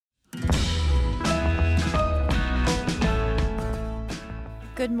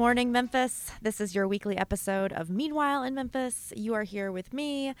Good morning, Memphis. This is your weekly episode of Meanwhile in Memphis. You are here with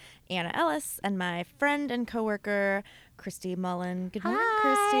me, Anna Ellis, and my friend and coworker, Christy Mullen. Good morning,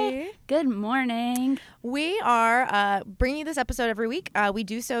 Christy. Good morning. We are bringing you this episode every week. We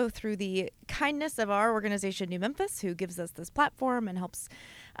do so through the kindness of our organization, New Memphis, who gives us this platform and helps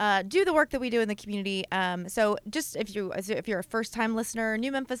do the work that we do in the community. So just if you're a first-time listener,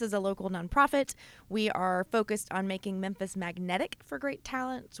 New Memphis is a local nonprofit. We are focused on making Memphis magnetic for great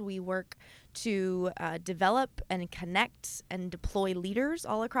talent. We work to develop and connect and deploy leaders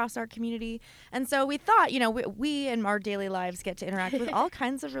all across our community. And so we thought, we in our daily lives get to interact with all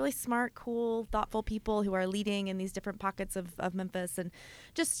kinds of really smart, cool, thoughtful people who are leading in these different pockets of Memphis and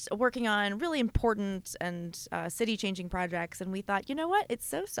just working on really important and city-changing projects. And we thought, you know what? It's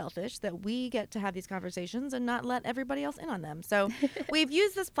so selfish that we get to have these conversations and not let everybody else in on them. So we've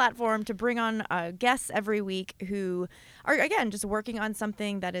used this platform to bring on guests every week who are, again, just working on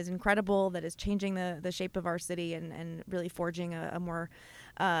something that is incredible, that is changing the shape of our city and really forging a more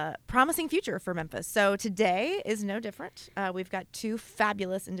promising future for Memphis. So today is no different. We've got two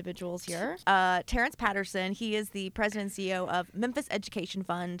fabulous individuals here. Terrence Patterson, he is the president and CEO of Memphis Education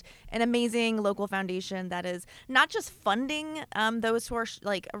Fund, an amazing local foundation that is not just funding those who are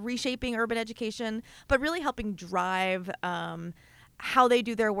reshaping urban education, but really helping drive how they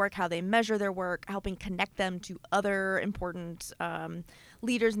do their work, how they measure their work, helping connect them to other important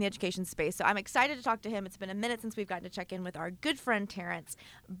leaders in the education space. So I'm excited to talk to him. It's been a minute since we've gotten to check in with our good friend Terrence.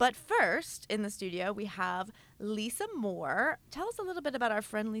 But first, in the studio, we have Lisa Moore. Tell us a little bit about our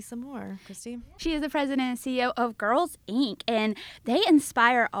friend Lisa Moore, Christy. She is the president and CEO of Girls Inc., and they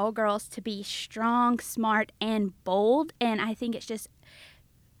inspire all girls to be strong, smart, and bold. And I think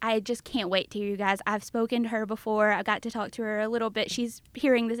I just can't wait to you guys. I've spoken to her before. I got to talk to her a little bit. She's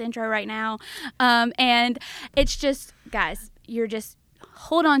hearing this intro right now. And it's just, guys, you're just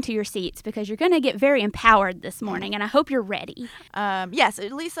hold on to your seats because you're going to get very empowered this morning, and I hope you're ready. Yes,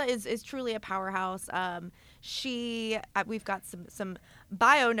 Lisa is truly a powerhouse. We've got some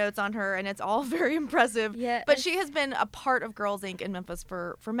bio notes on her, and it's all very impressive. Yeah. But she has been a part of Girls Inc. in Memphis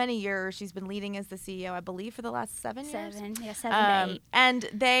for many years. She's been leading as the CEO, I believe, for the last 7 years. 7 to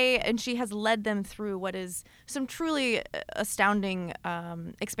 8. And she has led them through what is some truly astounding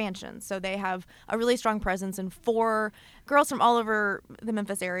expansions. So they have a really strong presence, and 4 girls from all over the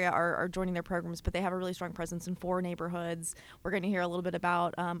Memphis area are joining their programs, but they have a really strong presence in 4 neighborhoods. We're going to hear a little bit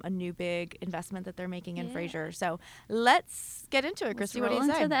about a new big investment that they're making in Fraser. So let's get into it, Christy. What do you say?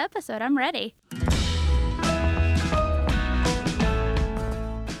 Roll into the episode. I'm ready.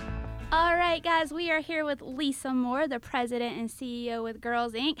 All right, guys, we are here with Lisa Moore, the president and CEO with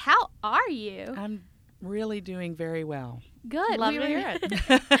Girls Inc. How are you? I'm really doing very well. Good. Love to hear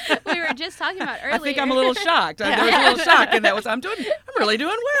it. We were just talking about earlier. I think I'm a little shocked. There was a little shock, and I'm really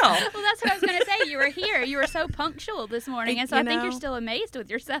doing well. Well, that's what I was going to say. You were here. You were so punctual this morning, and so I think you're still amazed with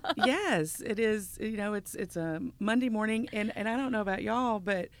yourself. Yes, it is. It's a Monday morning, and I don't know about y'all,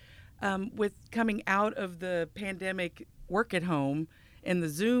 but with coming out of the pandemic work at home and the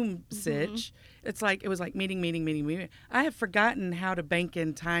Zoom sitch, it was like meeting. I have forgotten how to bank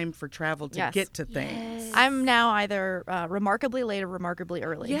in time for travel to get to things. Yes. I'm now either remarkably late or remarkably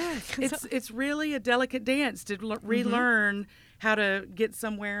early. Yes, it's really a delicate dance to relearn how to get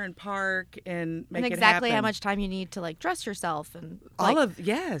somewhere and park and make it happen. Exactly how much time you need to dress yourself and all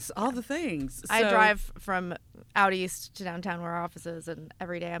the things. I drive from out east to downtown where our office is, and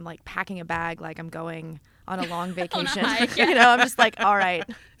every day I'm packing a bag like I'm going on a long vacation. I'm just all right.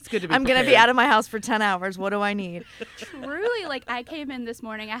 It's good to be I'm going to be out of my house for 10 hours. What do I need? Truly, I came in this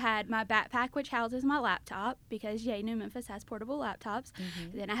morning, I had my backpack, which houses my laptop, because New Memphis has portable laptops.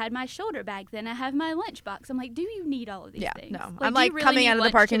 Then I had my shoulder bag. Then I have my lunchbox. I'm like, do you need all of these things? No. I'm coming out of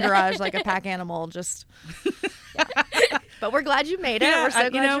the parking garage like a pack animal, just... But we're glad you made it. Yeah, we're so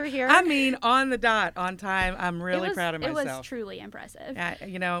glad you're here. I mean, on the dot, on time. I'm really proud of myself. It was truly impressive.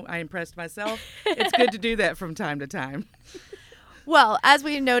 I impressed myself. It's good to do that from time to time. Well, as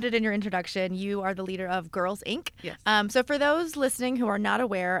we noted in your introduction, you are the leader of Girls Inc. Yes. So for those listening who are not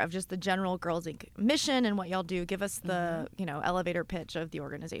aware of just the general Girls Inc. mission and what y'all do, give us the elevator pitch of the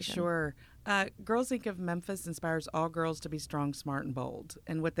organization. Sure. Girls Inc. of Memphis inspires all girls to be strong, smart, and bold.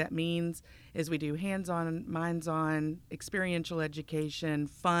 And what that means is we do hands-on, minds-on, experiential education,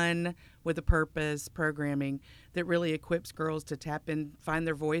 fun with a purpose, programming that really equips girls to tap in, find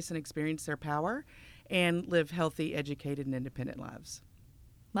their voice, and experience their power, and live healthy, educated, and independent lives.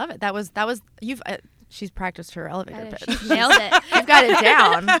 Love it. You've She's practiced her elevator pitch. She nailed it. You've got it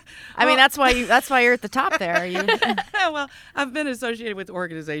down. I mean, that's why you're at the top there. Well, I've been associated with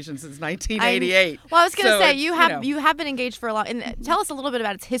organizations since 1988. I was going to say you you have been engaged for a long. And tell us a little bit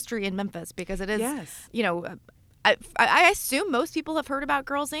about its history in Memphis, because it is. Yes. I assume most people have heard about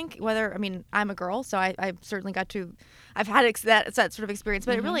Girls Inc. I'm a girl, so I've certainly I've had that sort of experience,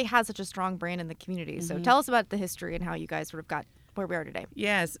 but it really has such a strong brand in the community. So tell us about the history and how you guys sort of got where we are today.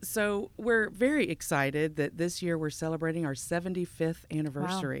 Yes. So we're very excited that this year we're celebrating our 75th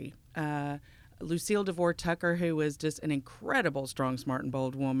anniversary. Wow. Lucille DeVore Tucker, who was just an incredible, strong, smart, and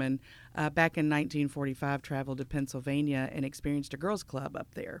bold woman, back in 1945 traveled to Pennsylvania and experienced a girls' club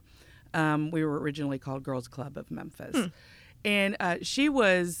up there. We were originally called Girls Club of Memphis. And she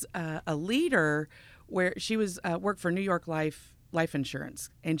was a leader where she was worked for New York Life Insurance,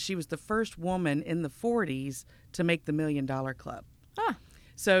 and she was the first woman in the 40s to make the $1 Million Club. Huh.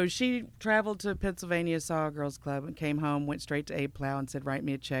 So she traveled to Pennsylvania, saw a girls' club, and came home, went straight to Abe Plow and said, write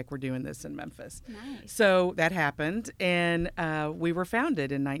me a check. We're doing this in Memphis. Nice. So that happened, and we were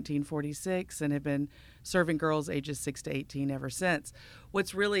founded in 1946 and have been serving girls ages 6 to 18 ever since.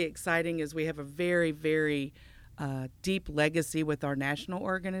 What's really exciting is we have a very, very deep legacy with our national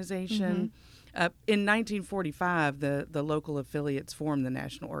organization. In 1945, the local affiliates formed the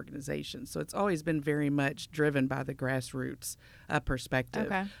national organization. So it's always been very much driven by the grassroots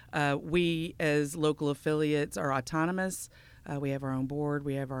perspective. Okay. We, as local affiliates, are autonomous. We have our own board.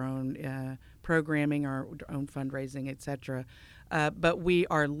 We have our own programming, our own fundraising, etc. But we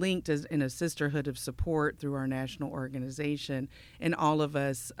are linked in a sisterhood of support through our national organization, and all of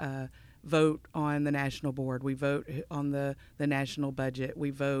us vote on the national board. We vote on the national budget.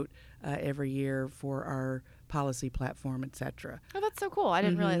 We vote every year for our policy platform, etc. Oh, that's so cool. I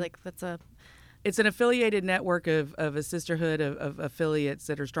didn't really It's an affiliated network of a sisterhood of affiliates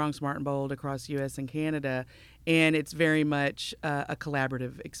that are strong, smart, and bold across U.S. and Canada, and it's very much a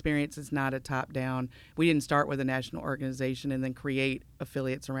collaborative experience. It's not a top-down. We didn't start with a national organization and then create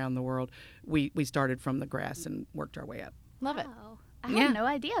affiliates around the world. We started from the grass and worked our way up. Love it. Wow. I had no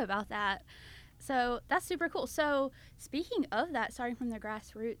idea about that. So that's super cool. So speaking of that, starting from the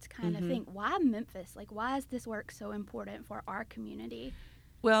grassroots kind of thing, why Memphis? Like, why is this work so important for our community?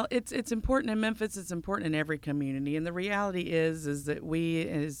 Well, it's important in Memphis. It's important in every community. And the reality is that we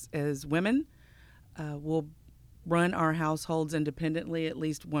as women will run our households independently at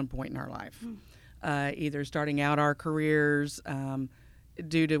least one point in our life, either starting out our careers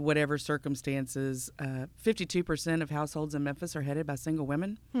due to whatever circumstances. 52% of households in Memphis are headed by single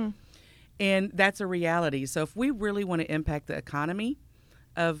women. And that's a reality. So if we really want to impact the economy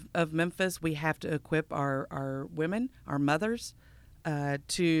of Memphis, we have to equip our women, our mothers,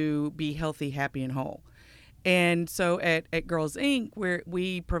 to be healthy, happy, and whole. And so at Girls Inc., where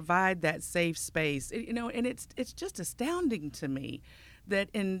we provide that safe space, and it's just astounding to me that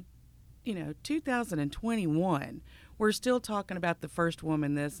in 2021, we're still talking about the first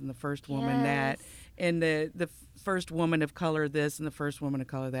woman this and the first woman that, and the first woman of color this and the first woman of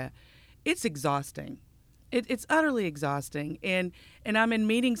color that. It's exhausting. It's utterly exhausting. And I'm in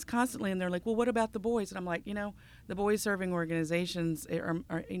meetings constantly, and they're like, well, what about the boys? And I'm like, the boys serving organizations are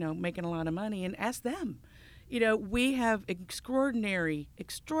making a lot of money, and ask them. We have extraordinary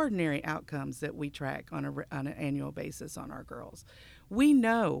outcomes that we track on an annual basis on our girls. We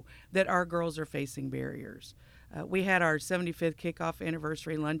know that our girls are facing barriers. We had our 75th kickoff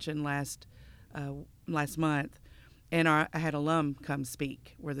anniversary luncheon last month, and I had alum come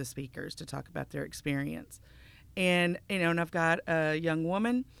speak. We're the speakers to talk about their experience. And I've got a young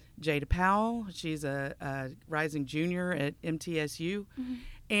woman, Jada Powell. She's a rising junior at MTSU,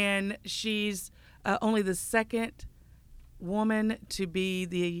 and she's only the second woman to be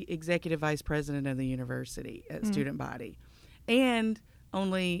the executive vice president of the university student body, and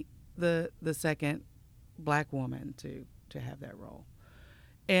only the second Black woman to have that role,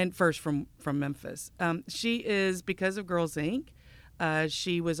 and first from Memphis. She is, because of Girls Inc.,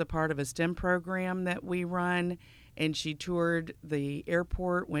 she was a part of a STEM program that we run, and she toured the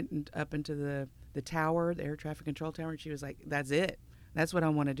airport, went up into the tower, the air traffic control tower, and she was like, that's it. That's what I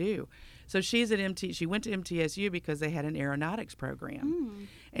want to do. So she's at she went to MTSU because they had an aeronautics program,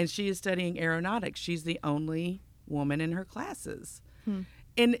 and she is studying aeronautics. She's the only woman in her classes.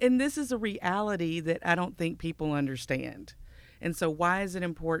 And this is a reality that I don't think people understand. And so why is it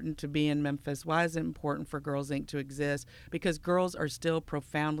important to be in Memphis? Why is it important for Girls Inc. to exist? Because girls are still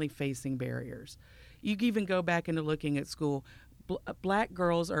profoundly facing barriers. You can even go back into looking at school. Black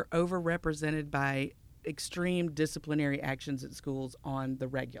girls are overrepresented by extreme disciplinary actions at schools on the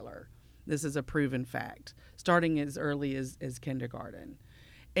regular. This is a proven fact, starting as early as kindergarten.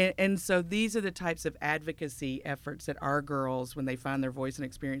 And so these are the types of advocacy efforts that our girls, when they find their voice and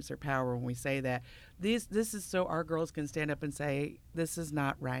experience their power, when we say that, this is so our girls can stand up and say, this is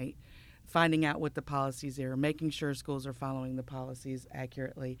not right. Finding out what the policies are, making sure schools are following the policies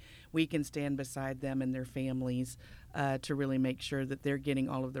accurately. We can stand beside them and their families to really make sure that they're getting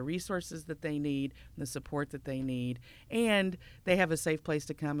all of the resources that they need, the support that they need, and they have a safe place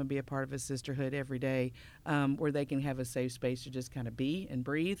to come and be a part of a sisterhood every day, where they can have a safe space to just kind of be and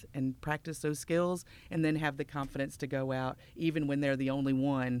breathe and practice those skills, and then have the confidence to go out even when they're the only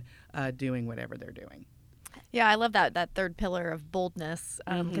one doing whatever they're doing. Yeah, I love that third pillar of boldness,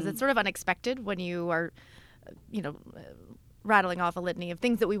 because it's sort of unexpected when you are, rattling off a litany of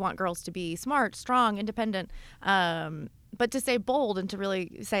things that we want girls to be: smart, strong, independent. But to say bold and to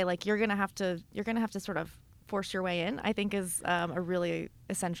really say, like, you're gonna have to sort of force your way in, I think is a really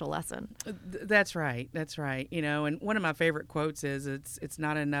essential lesson. That's right. That's right. And one of my favorite quotes is, it's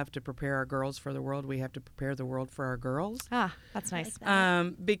not enough to prepare our girls for the world. We have to prepare the world for our girls. Ah, that's nice.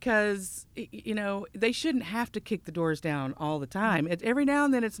 Because, they shouldn't have to kick the doors down all the time. Every now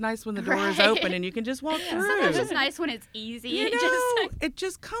and then it's nice when the door is open and you can just walk through. Sometimes it's nice when it's easy.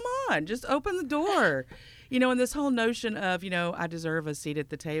 Come on, just open the door. And this whole notion of, I deserve a seat at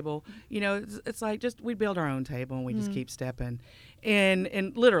the table, it's like we build our own table and we just keep stepping.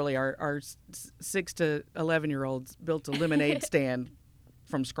 And literally our 6 to 11-year-olds built a lemonade stand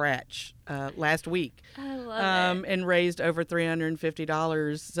from scratch last week. I love it. And raised over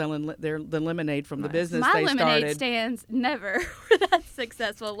 $350 selling the lemonade from the business My they started. My lemonade stands never were that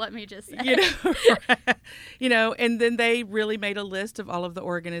successful, let me just say. And then they really made a list of all of the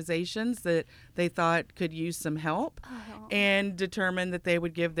organizations that they thought could use some help, and determined that they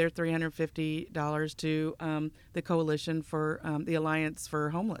would give their $350 to the Coalition for the Alliance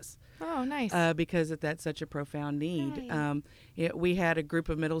for Homeless. Oh, nice. Because that's such a profound need. Right. We had a group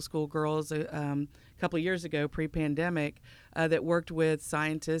of middle school girls a couple of years ago, pre-pandemic, that worked with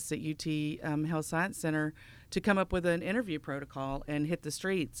scientists at UT Health Science Center to come up with an interview protocol and hit the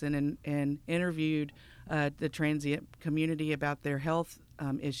streets and interviewed the transient community about their health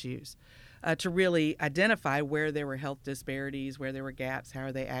issues. To really identify where there were health disparities, where there were gaps, how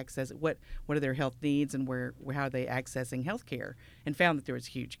are they accessing, what are their health needs, and how are they accessing health care, and found that there was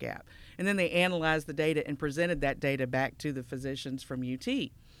a huge gap. And then they analyzed the data and presented that data back to the physicians from UT.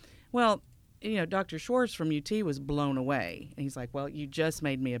 Well, Dr. Schwartz from UT was blown away. And he's like, well, you just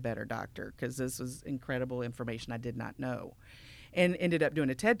made me a better doctor, because this was incredible information I did not know. And ended up doing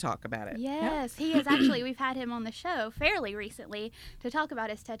a TED Talk about it. Yes, he is actually, we've had him on the show fairly recently to talk about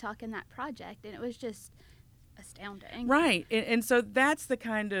his TED Talk and that project, and it was just astounding. Right, and so those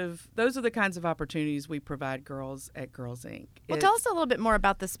are the kinds of opportunities we provide girls at Girls Inc. Well, tell us a little bit more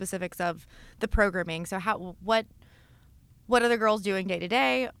about the specifics of the programming. So what are the girls doing day to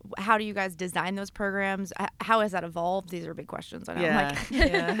day? How do you guys design those programs? How has that evolved? These are big questions. I know.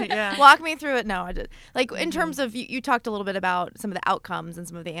 Yeah. Walk me through it. No, I did. In terms of, you talked a little bit about some of the outcomes and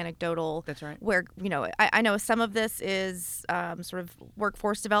some of the anecdotal. That's right. Where, I know some of this is sort of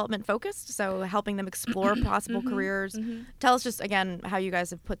workforce development focused, so helping them explore possible careers. Tell us just, again, how you guys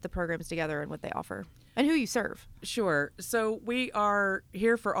have put the programs together and what they offer and who you serve. Sure. So we are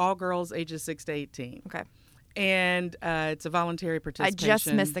here for all girls ages 6 to 18. Okay. And it's a voluntary participation. I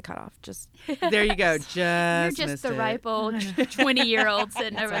just missed the cutoff. There you go. You're just the ripe old 20-year-old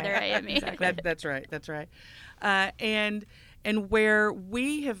sitting over there, Amy. Exactly. That's right. And where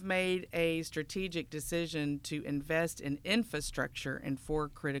we have made a strategic decision to invest in infrastructure in 4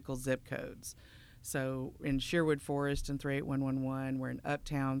 critical zip codes. So in Sherwood Forest in 38111, we're in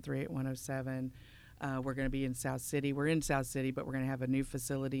Uptown 38107. We're going to be in South City. We're in South City, but we're going to have a new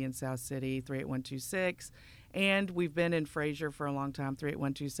facility in South City, 38126. And we've been in Fraser for a long time,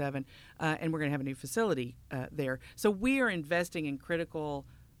 38127, and we're going to have a new facility there. So we are investing in critical,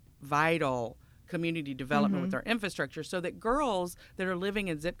 vital community development with our infrastructure, so that girls that are living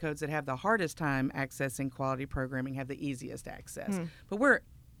in zip codes that have the hardest time accessing quality programming have the easiest access. But we're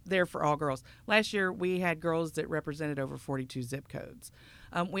there for all girls. Last year, we had girls that represented over 42 zip codes.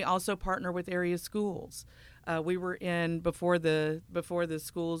 We also partner with area schools. We were in before the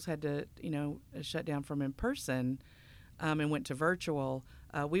schools had to shut down from in person and went to virtual.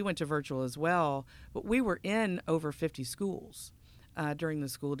 We went to virtual as well, but we were in over 50 schools during the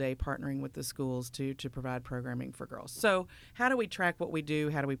school day, partnering with the schools to provide programming for girls. So how do we track what we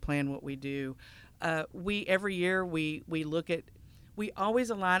do? How do we plan what we do? Every year we look at. We always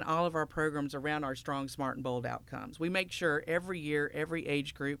align all of our programs around our strong, smart, and bold outcomes. We make sure every year, every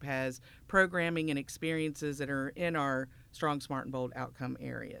age group has programming and experiences that are in our strong, smart, and bold outcome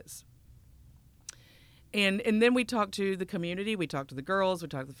areas. And then we talk to the community, we talk to the girls, we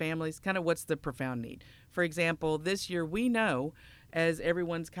talk to the families, kind of what's the profound need. For example, this year we know, as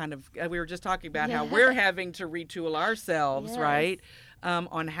everyone's kind of, we were just talking about how we're having to retool ourselves, right,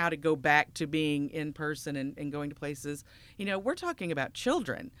 on how to go back to being in person and going to places. You know, we're talking about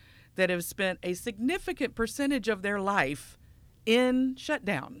children that have spent a significant percentage of their life in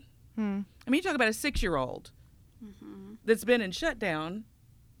shutdown. I mean, you talk about a 6-year-old that's been in shutdown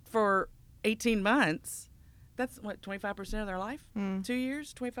for 18 months. That's what, 25% of their life? 2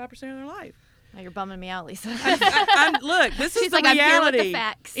 years, 25% of their life. Now you're bumming me out, Lisa. Look, this is She's the like, I'm here reality. with the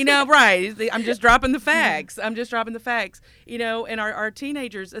facts. You know, right. I'm just dropping the facts. I'm just dropping the facts. You know, and our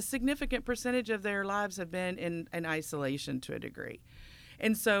teenagers, a significant percentage of their lives have been in isolation to a degree.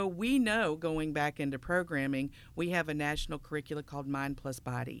 And so we know, going back into programming, we have a national curricula called Mind Plus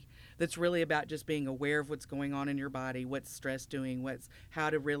Body that's really about just being aware of what's going on in your body, what's stress doing, how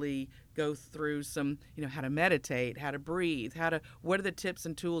to really go through some, you know, how to meditate, how to breathe, what are the tips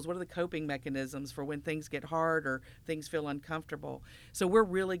and tools, what are the coping mechanisms for when things get hard or things feel uncomfortable. So we're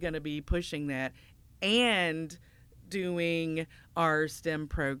really going to be pushing that and doing our STEM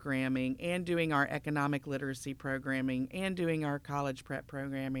programming and doing our economic literacy programming and doing our college prep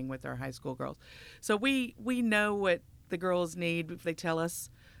programming with our high school girls. So we know what the girls need if they tell us,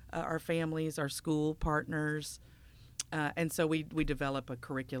 our families, our school partners. And so we develop a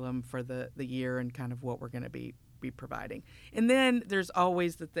curriculum for the year and kind of what we're going to be providing. And then there's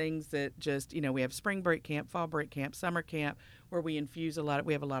always the things that just, you know, we have spring break camp, fall break camp, summer camp, where we infuse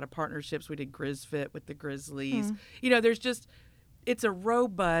we have a lot of partnerships. We did GrizFit with the Grizzlies. You know, it's a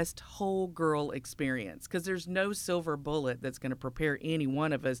robust whole girl experience because there's no silver bullet that's going to prepare any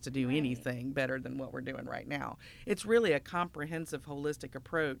one of us to do anything better than what we're doing right now. It's really a comprehensive, holistic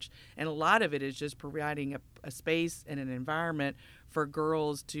approach. And a lot of it is just providing a space and an environment for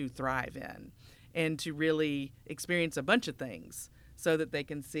girls to thrive in and to really experience a bunch of things so that they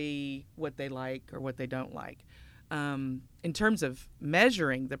can see what they like or what they don't like. In terms of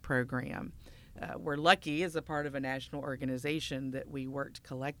measuring the program, we're lucky as a part of a national organization that we worked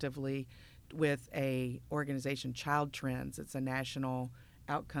collectively with a organization, Child Trends. It's a national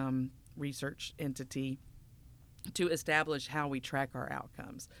outcome research entity to establish how we track our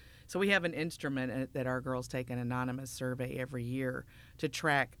outcomes. So we have an instrument that our girls take, an anonymous survey every year to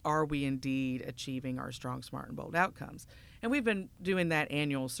track, are we indeed achieving our strong, smart, and bold outcomes? And we've been doing that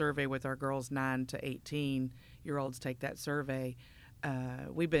annual survey with our girls 9 to 18-year-olds take that survey.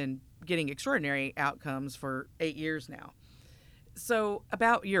 We've been getting extraordinary outcomes for 8 years now. So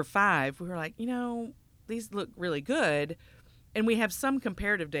about year 5, we were like, you know, these look really good. And we have some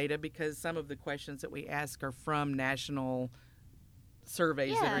comparative data because some of the questions that we ask are from national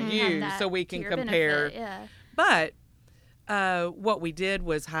surveys that are used, so we can compare. Benefit, But what we did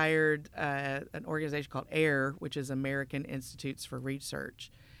was hired an organization called AIR, which is American Institutes for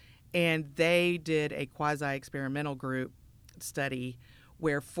Research. And they did a quasi-experimental group study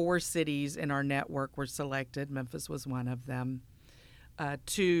where 4 cities in our network were selected. Memphis was one of them.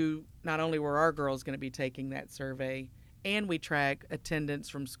 To not only were our girls going to be taking that survey, and we track attendance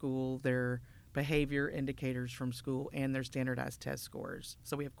from school, their behavior indicators from school, and their standardized test scores.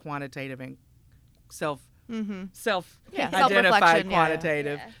 So we have quantitative and self-identified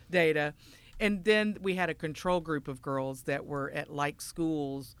quantitative data. And then we had a control group of girls that were at like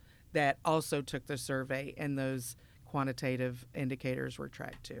schools that also took the survey, and those quantitative indicators were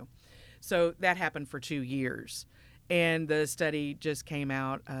tracked too. So that happened for 2 years. And the study just came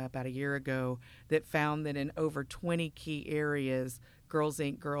out about a year ago that found that in over 20 key areas, Girls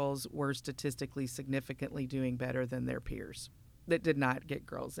Inc. girls were statistically significantly doing better than their peers that did not get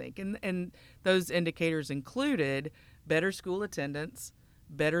Girls Inc. And those indicators included better school attendance,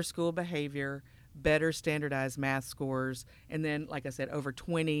 better school behavior, better standardized math scores, and then, like I said, over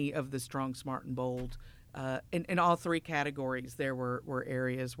 20 of the strong, smart, and bold. In all 3 categories, there were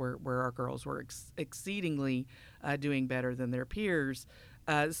areas where our girls were exceedingly doing better than their peers.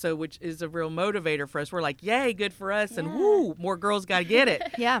 So which is a real motivator for us. We're like, yay, good for us, and woo, more girls got to get it.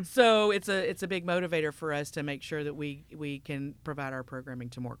 So it's a big motivator for us to make sure that we can provide our programming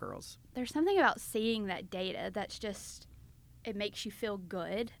to more girls. There's something about seeing that data that's just, it makes you feel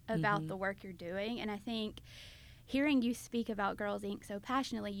good about the work you're doing. And I think hearing you speak about Girls Inc. so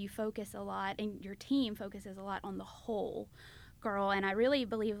passionately, you focus a lot, and your team focuses a lot on the whole girl. And I really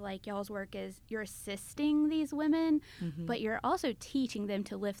believe like y'all's work is you're assisting these women, but you're also teaching them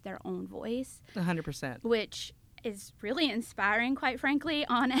to lift their own voice. 100%. Which is really inspiring, quite frankly,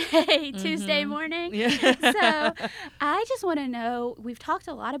 on a Tuesday morning. Yeah. So I just want to know, we've talked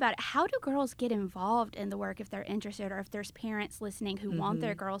a lot about it. How do girls get involved in the work if they're interested, or if there's parents listening who want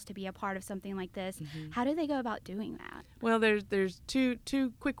their girls to be a part of something like this? How do they go about doing that? Well, there's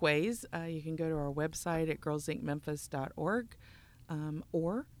two quick ways. You can go to our website at girlsincmemphis.org,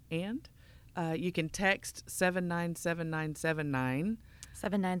 and you can text 797979.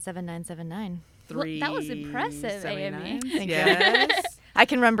 797979. Well, that was impressive, Amy. Thank you. Yes. I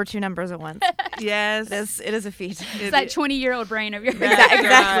can remember 2 numbers at once. Yes. It is a feat. It's that 20-year-old brain of yours. Exactly.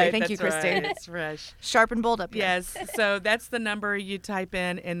 Right. Thank you, That's Christy. right. It's fresh. Sharp and bold up here. Yes. So that's the number you type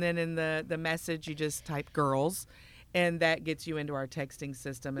in, and then in the message you just type girls, and that gets you into our texting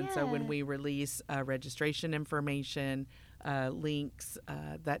system. And so when Yeah. we release registration information, links,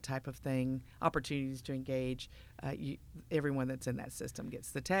 that type of thing, opportunities to engage, everyone that's in that system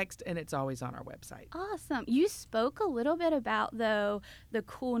gets the text, and it's always on our website. Awesome. You spoke a little bit about, though, the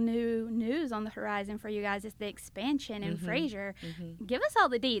cool new news on the horizon for you guys is the expansion in Fraser. Give us all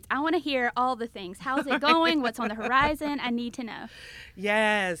the deets. I want to hear all the things. How's it going? What's on the horizon? I need to know.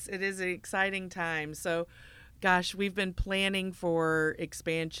 Yes, it is an exciting time. So, gosh, we've been planning for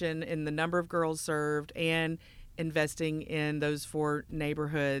expansion in the number of girls served and investing in those 4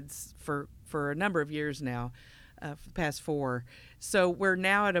 neighborhoods for a number of years now, for the past 4. So we're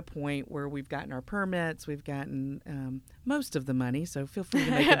now at a point where we've gotten our permits, we've gotten most of the money, so feel free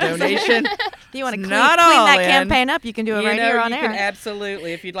to make a donation. If you want to It's clean not that all in. campaign up, you can do it right here on you air. can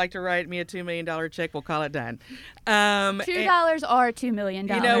absolutely. If you'd like to write me a $2 million check, we'll call it done. $2 $2 or $2 million.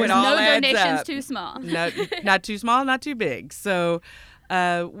 You know, it all no adds donations up. too small. No, not too small, not too big. So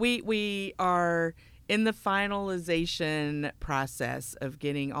we are in the finalization process of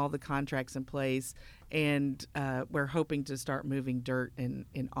getting all the contracts in place, and we're hoping to start moving dirt in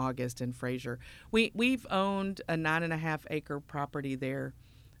August in Fraser. We've owned a 9.5-acre property there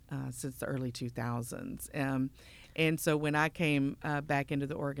since the early 2000s. And so when I came back into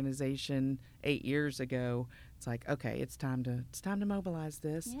the organization 8 years ago, it's like, okay, it's time to mobilize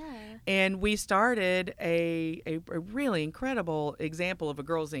this. Yeah. And we started a really incredible example of a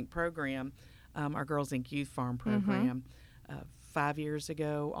Girls Inc. program, our Girls Inc. Youth Farm program, 5 years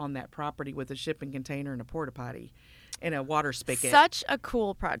ago on that property with a shipping container and a porta potty and a water spigot. Such a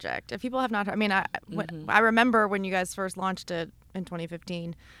cool project. If people have not heard, I mean, I remember when you guys first launched it in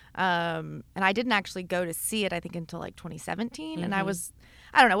 2015, and I didn't actually go to see it, I think, until like 2017. And I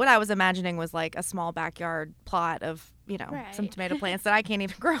don't know, what I was imagining was like a small backyard plot of, some tomato plants that I can't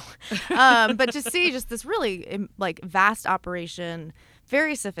even grow. But to see just this really like vast operation,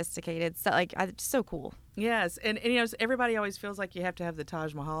 very sophisticated, so it's so cool. Yes, and everybody always feels like you have to have the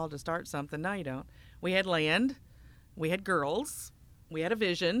Taj Mahal to start something. No, you don't. We had land, we had girls, we had a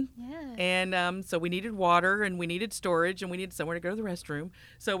vision, and so we needed water, and we needed storage, and we needed somewhere to go to the restroom.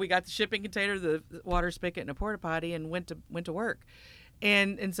 So we got the shipping container, the water spigot, and a porta potty, and went to work.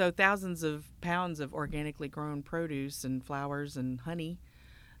 And so thousands of pounds of organically grown produce and flowers and honey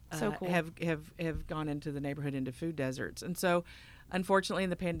So cool. have gone into the neighborhood into food deserts. And so, unfortunately, in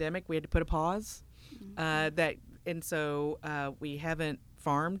the pandemic, we had to put a pause. So we haven't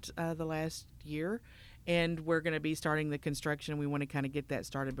farmed the last year, and we're going to be starting the construction. We want to kind of get that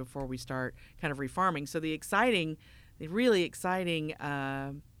started before we start kind of refarming. So the really exciting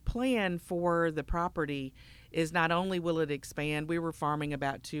plan for the property is not only will it expand, we were farming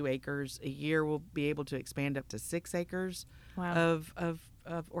about 2 acres a year. We'll be able to expand up to 6 acres of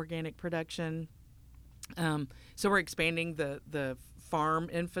organic production. So we're expanding the farm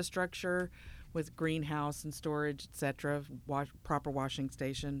infrastructure with greenhouse and storage, et cetera, proper washing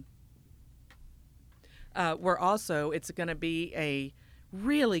station. It's going to be a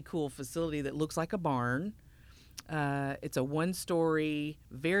really cool facility that looks like a barn. It's a 1-story,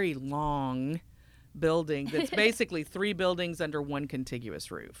 very long building that's basically 3 buildings under one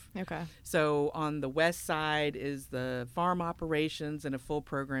contiguous roof. Okay. So on the west side is the farm operations and a full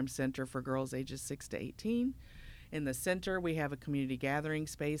program center for girls ages 6 to 18. In the center, we have a community gathering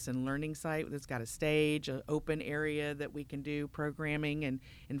space and learning site that's got a stage, an open area that we can do programming and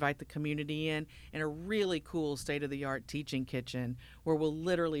invite the community in, and a really cool state-of-the-art teaching kitchen where we'll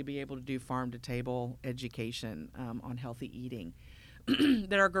literally be able to do farm-to-table education on healthy eating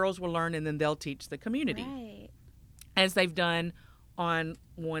that our girls will learn, and then they'll teach the community, Right. as they've done on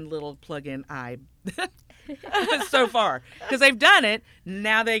one little plug-in so far, because they've done it.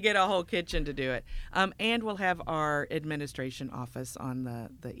 Now they get a whole kitchen to do it, and we'll have our administration office on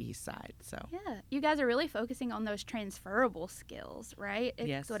the east side. So Yeah, you guys are really focusing on those transferable skills, right? It's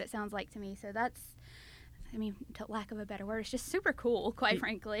Yes. what it sounds like to me. So that's I mean, to lack of a better word, it's just super cool, quite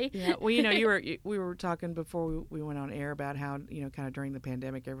frankly. Yeah. Well, we were talking before we went on air about how, kind of during the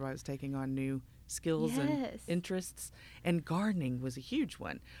pandemic, everybody was taking on new skills and Yes. interests, and gardening was a huge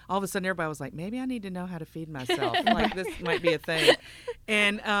one. All of a sudden, everybody was like, maybe I need to know how to feed myself. Like, this might be a thing.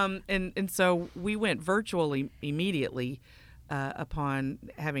 And so we went virtually immediately upon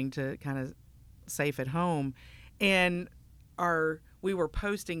having to kind of safe at home, and we were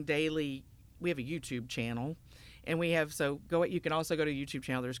posting daily. We have a YouTube channel, and you can also go to the YouTube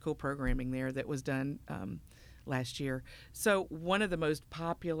channel. There's cool programming there that was done last year. So one of the most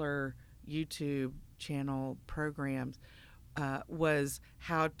popular YouTube channel programs was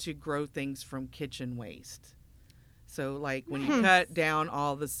how to grow things from kitchen waste. So, like, when you cut down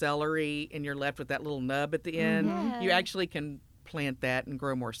all the celery and you're left with that little nub at the end, you actually can plant that and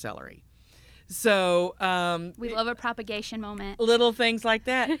grow more celery. So We love a propagation moment. little things like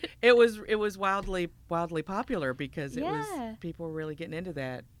that. It was wildly popular because people were really getting into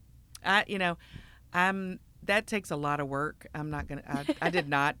that. That takes a lot of work. I did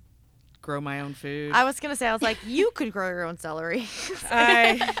not grow my own food. I was gonna say, I was like, you could grow your own celery.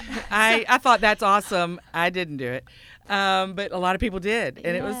 I thought that's awesome. I didn't do it, but a lot of people did,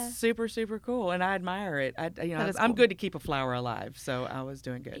 and it was Yeah. super, super cool, and I admire it. is I'm cool. good to keep a flower alive, so I was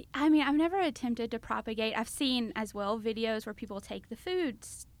doing good. I mean, I've never attempted to propagate. I've seen as well videos where people take the food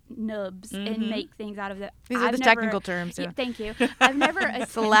nubs and make things out of it. These are I've the never- technical terms. Yeah, Yeah. thank you. I've never attempted.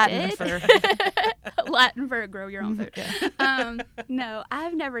 It's Latin for. Latin for grow your own food. No,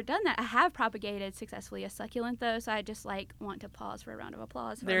 I've never done that. I have propagated successfully a succulent though, so I just want to pause for a round of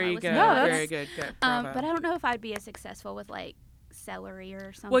applause. For There my you go. listeners. No, that's- Very good. Good. Bravo. But I don't know if I'd be as successful with celery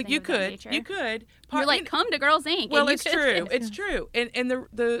or something. Well, you of that could. nature. You could. You're like, come to Girls Inc. Well, and you it's could- true. It's true. And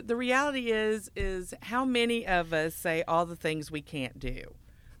the reality is how many of us say all the things we can't do.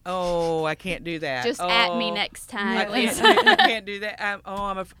 Oh, I can't do that. Just oh, at me next time. I can't do that.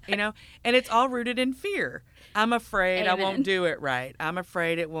 And it's all rooted in fear. I'm afraid I Amen. won't do it right. I'm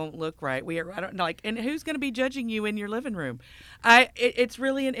afraid it won't look right. And who's going to be judging you in your living room? It's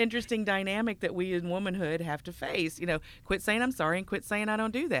really an interesting dynamic that we in womanhood have to face. Quit saying I'm sorry and quit saying I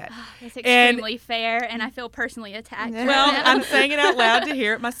don't do that. It's extremely fair, and I feel personally attacked. Yeah. Well, right now. I'm saying it out loud to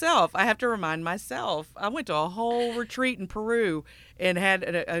hear it myself. I have to remind myself. I went to a whole retreat in Peru and had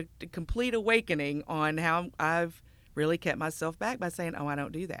a complete awakening on how I've really kept myself back by saying, oh, I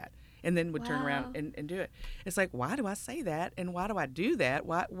don't do that. And then would turn around and do it. It's like, why do I say that? And why do I do that?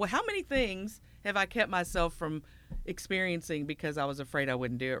 How many things have I kept myself from experiencing because I was afraid I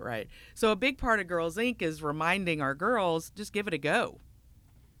wouldn't do it right? So a big part of Girls Inc. is reminding our girls, just give it a go.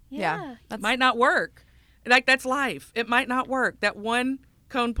 Yeah. It might not work. That's life. It might not work. That one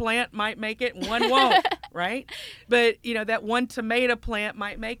cone plant might make it and one won't, right? But, that one tomato plant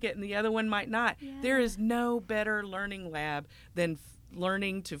might make it and the other one might not. Yeah. There is no better learning lab than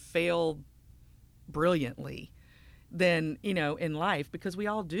learning to fail brilliantly than, in life, because we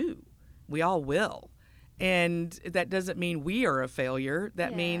all do. We all will. And that doesn't mean we are a failure.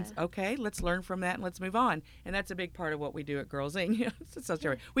 That means, okay, let's learn from that and let's move on. And that's a big part of what we do at Girls Inc.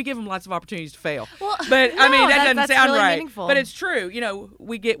 We give them lots of opportunities to fail. Well, But No, that doesn't that's sound really right. meaningful. But it's true.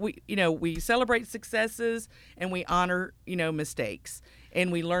 We celebrate successes and we honor, mistakes, and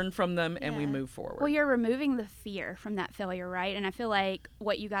we learn from them and we Yeah. move forward. Well, you're removing the fear from that failure, right? And I feel like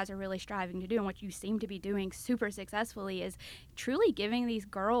what you guys are really striving to do and what you seem to be doing super successfully is truly giving these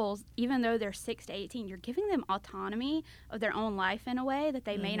girls, even though they're 6 to 18, you're giving them autonomy of their own life in a way that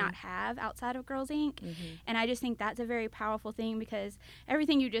they may not have outside of Girls Inc. And I just think that's a very powerful thing because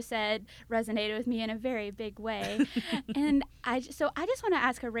everything you just said resonated with me in a very big way. And I just want to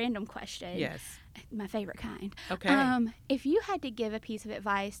ask a random question. Yes. My favorite kind. Okay. If you had to give a piece of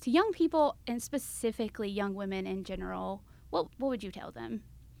advice to young people and specifically young women in general, what would you tell them?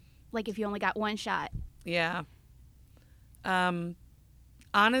 Like if you only got one shot. Yeah.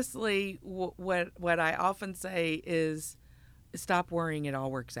 Honestly, what I often say is stop worrying. It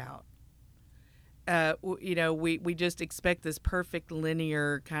all works out. We just expect this perfect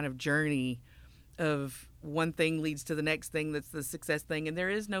linear kind of journey of one thing leads to the next thing that's the success thing, and there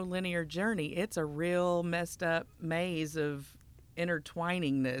is no linear journey. It's a real messed up maze of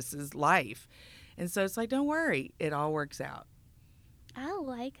intertwiningness is life. And so it's like, don't worry, it all works out. I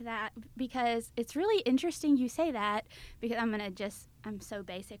like that because it's really interesting you say that because I'm so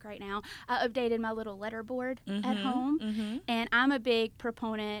basic right now. I updated my little letter board at home, and I'm a big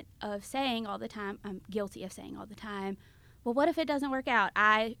proponent of saying all the time, I'm guilty of saying all the time, well, what if it doesn't work out?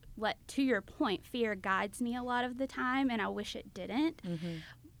 To your point, fear guides me a lot of the time, and I wish it didn't.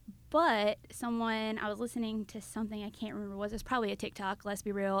 But I was listening to something, I can't remember what it was probably a TikTok, let's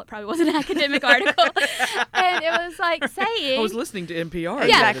be real. It probably was an academic article. And it was like saying. I was listening to NPR.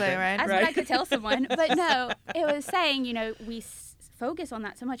 Yeah, exactly, right. That's what I could tell someone. But no, it was saying, we focus on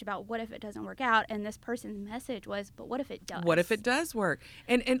that so much about what if it doesn't work out. And this person's message was, but what if it does? What if it does work?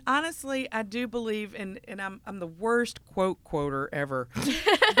 And honestly, I do believe, and I'm the worst quoter ever.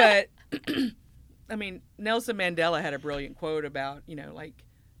 But, I mean, Nelson Mandela had a brilliant quote about,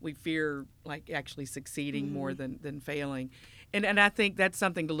 we fear like actually succeeding more than failing. And I think that's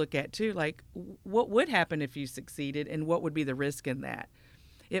something to look at too. Like, what would happen if you succeeded, and what would be the risk in that?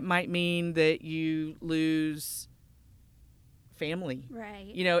 It might mean that you lose family.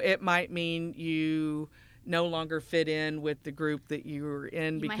 Right. It might mean you no longer fit in with the group that you were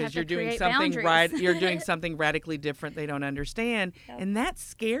in because you're doing something you're doing something radically different they don't understand. Yep. And that's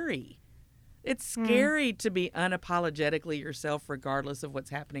scary. It's scary to be unapologetically yourself regardless of what's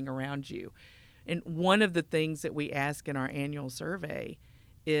happening around you. And one of the things that we ask in our annual survey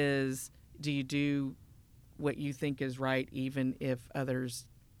is, do you do what you think is right even if others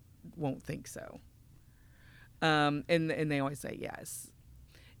won't think so? And they always say yes.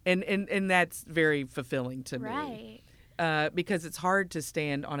 And that's very fulfilling to me. Right. Because it's hard to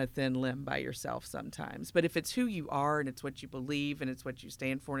stand on a thin limb by yourself sometimes. But if it's who you are and it's what you believe and it's what you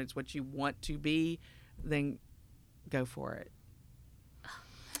stand for and it's what you want to be, then go for it.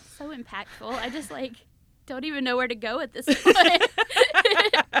 So impactful. I just don't even know where to go at this point.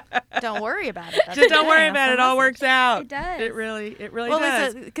 Don't worry about it. Just don't worry about it. It all works out. It does. It really does.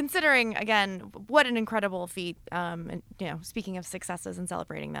 Well, Lisa, considering, again, what an incredible feat, and, speaking of successes and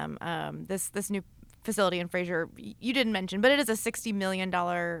celebrating them, this new facility in Fraser, you didn't mention, but it is a $60 million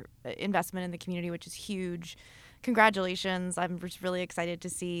investment in the community, which is huge. Congratulations. I'm just really excited to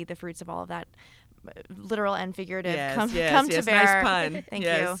see the fruits of all of that, literal and figurative, come to bear. Nice pun.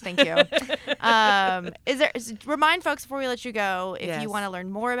 Thank you. Remind folks before we let you go, if you want to learn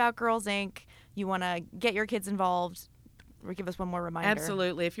more about Girls Inc., you want to get your kids involved, or give us one more reminder.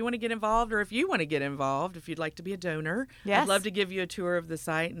 Absolutely. If you want to get involved, or if you want to get involved, if you'd like to be a donor, I'd love to give you a tour of the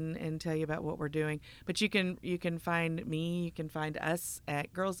site and tell you about what we're doing. But you can find me, you can find us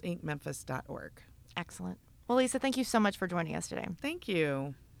at girlsincmemphis.org. Excellent. Well, Lisa, thank you so much for joining us today. Thank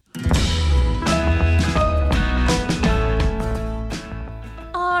you.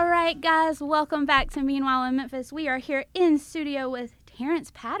 All right, guys, welcome back to Meanwhile in Memphis. We are here in studio with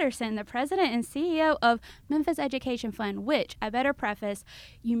Terrence Patterson, the president and CEO of Memphis Education Fund, which, I better preface,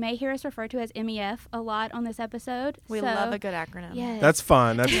 you may hear us refer to as MEF a lot on this episode. We love a good acronym. Yes. That's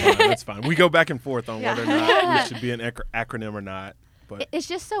fine. That's fine. We go back and forth on whether or not we should be an acronym or not. But it's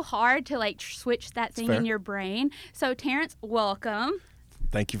just so hard to switch that thing in your brain. So, Terrence, welcome.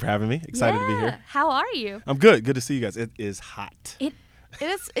 Thank you for having me. Excited to be here. How are you? I'm good. Good to see you guys. It is hot. It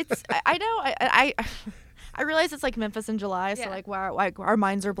is. It's. I know. I realize it's like Memphis in July, so why our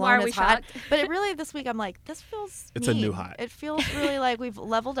minds are blown. Why are we it's hot. shocked? But it really this week I'm like, this feels. It's mean. a new hot. It feels really like we've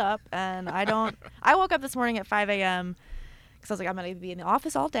leveled up, and I woke up this morning at 5 a.m. because I was like, I'm gonna be in the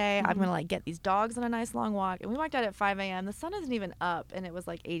office all day. I'm gonna get these dogs on a nice long walk, and we walked out at 5 a.m. The sun isn't even up, and it was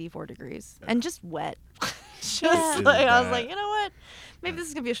like 84 degrees and just wet. I was like, you know what? Maybe this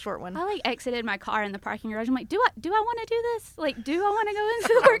is gonna be a short one. I exited my car in the parking garage. I'm like, do I want to do this? Do I want to go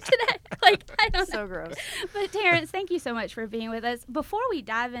into work today? I don't know. So gross. But Terrence, thank you so much for being with us. Before we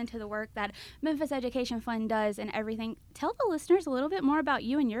dive into the work that Memphis Education Fund does and everything, tell the listeners a little bit more about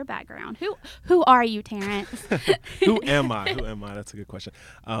you and your background. Who are you, Terrence? Who am I? That's a good question.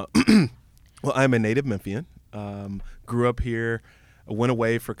 Well, I'm a native Memphian. Grew up here. Went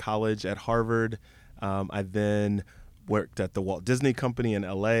away for college at Harvard. I then worked at the Walt Disney Company in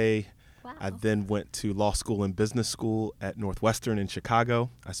L.A. Wow. I then went to law school and business school at Northwestern in Chicago.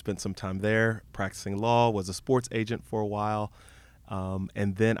 I spent some time there practicing law, was a sports agent for a while,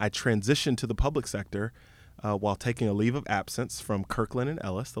 and then I transitioned to the public sector while taking a leave of absence from Kirkland &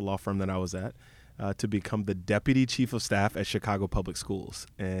 Ellis, the law firm that I was at, to become the deputy chief of staff at Chicago Public Schools.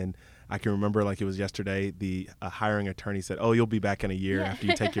 And I can remember like it was yesterday, the hiring attorney said, you'll be back in a year after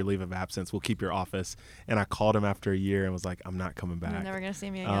you take your leave of absence. We'll keep your office. And I called him after a year and was like, I'm not coming back. You're never going to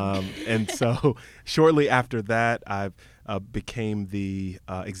see me again. And so shortly after that, I became the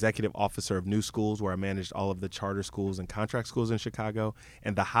executive officer of New Schools, where I managed all of the charter schools and contract schools in Chicago.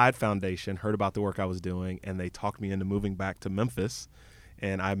 And the Hyde Foundation heard about the work I was doing, and they talked me into moving back to Memphis.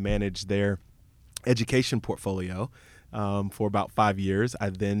 And I managed their education portfolio for about 5 years. I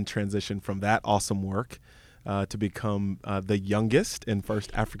then transitioned from that awesome work to become the youngest and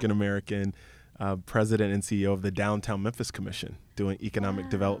first African-American president and CEO of the Downtown Memphis Commission, doing economic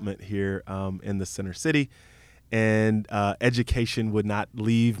development here in the Center City. and education would not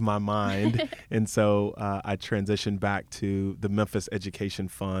leave my mind. And so I transitioned back to the Memphis Education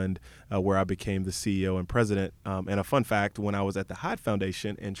Fund, where I became the CEO and president. And a fun fact, when I was at the Hyde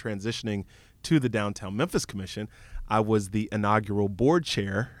Foundation and transitioning to the Downtown Memphis Commission, I was the inaugural board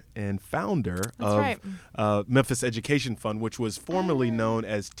chair and founder of Memphis Education Fund, which was formerly known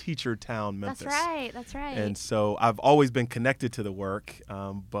as Teacher Town Memphis. That's right. And so I've always been connected to the work,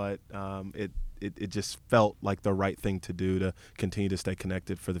 but it just felt like the right thing to do to continue to stay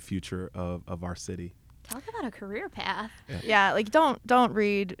connected for the future of our city. Talk about a career path. Yeah, like don't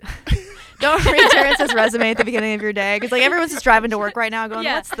read don't read Terrence's resume at the beginning of your day, because like everyone's just driving to work right now going,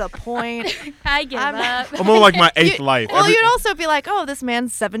 what's the point? I give up. I'm on like my eighth life. Well, you'd also be like, oh, this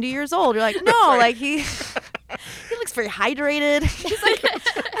man's 70 years old. You're like, no, like he looks very hydrated. He's like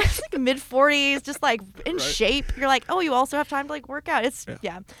mid 40s, just like in shape. You're like, oh, you also have time to like work out. It's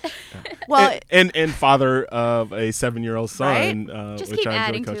Well, and father of a 7-year-old son. Right? Just which keep I enjoy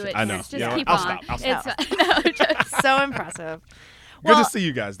adding coaching. to it. I know. Just Yeah, keep I'll on. stop. So impressive. Good to see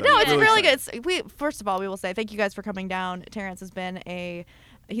you guys, though. No, it's really exciting. good. First of all, we will say thank you guys for coming down. Terrence has been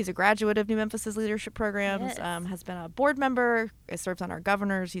he's a graduate of New Memphis's leadership programs, Yes. has been a board member, serves on our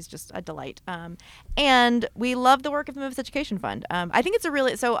governors. He's just a delight. And we love the work of the Memphis Education Fund. I think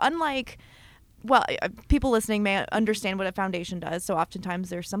it's unlike, well, people listening may understand what a foundation does. So oftentimes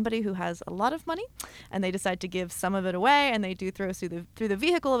there's somebody who has a lot of money and they decide to give some of it away, and they do through the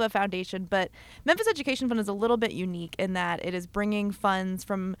vehicle of a foundation. But Memphis Education Fund is a little bit unique in that it is bringing funds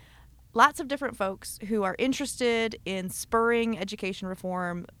from lots of different folks who are interested in spurring education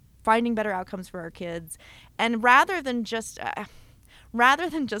reform, finding better outcomes for our kids. And rather than just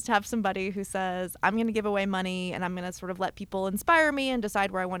have somebody who says, I'm going to give away money and I'm going to sort of let people inspire me and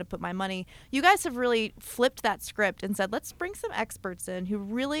decide where I want to put my money, you guys have really flipped that script and said, let's bring some experts in who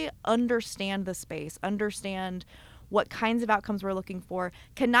really understand the space, understand what kinds of outcomes we're looking for,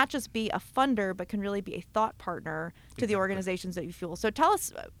 can not just be a funder, but can really be a thought partner to the organizations that you fuel. So tell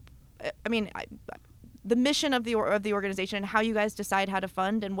us, the mission of the organization and how you guys decide how to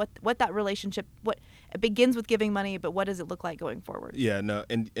fund, and what that relationship, what it begins with giving money, but what does it look like going forward? Yeah, no,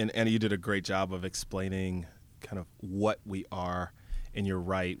 and Anna, you did a great job of explaining kind of what we are, and you're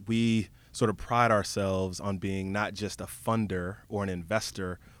right. We sort of pride ourselves on being not just a funder or an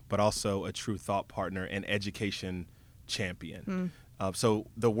investor, but also a true thought partner and education champion. So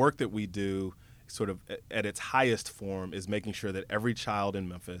the work that we do sort of at its highest form is making sure that every child in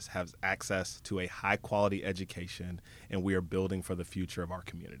Memphis has access to a high quality education, and we are building for the future of our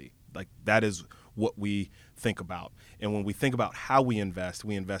community. Like that is what we think about. And when we think about how we invest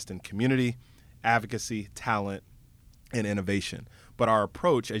in community, advocacy, talent, and innovation. But our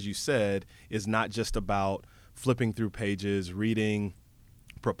approach, as you said, is not just about flipping through pages, reading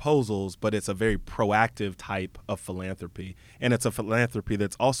proposals, but it's a very proactive type of philanthropy. And it's a philanthropy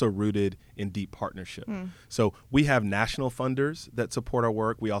that's also rooted in deep partnership. So we have national funders that support our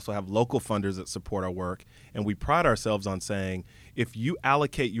work. We also have local funders that support our work. And we pride ourselves on saying, if you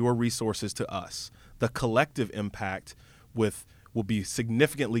allocate your resources to us, the collective impact will be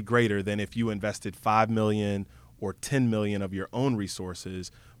significantly greater than if you invested $5 million or $10 million of your own resources,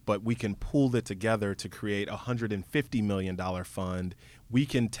 but we can pool it together to create a $150 million fund. We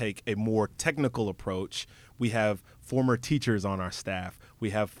can take a more technical approach. We have former teachers on our staff. We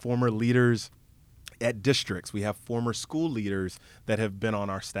have former leaders at districts. We have former school leaders that have been on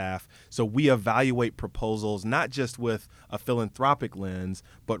our staff. So we evaluate proposals not just with a philanthropic lens,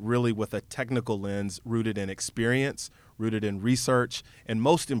 but really with a technical lens rooted in experience, rooted in research, and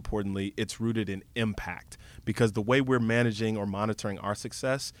most importantly, it's rooted in impact. Because the way we're managing or monitoring our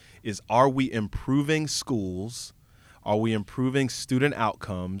success is, are we improving schools? Are we improving student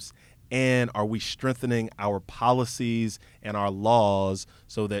outcomes? And are we strengthening our policies and our laws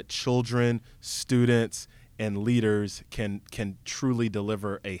so that children, students, and leaders can truly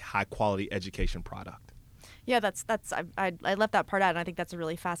deliver a high-quality education product? Yeah, I left that part out, and I think that's a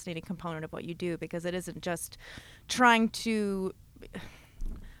really fascinating component of what you do, because it isn't just trying to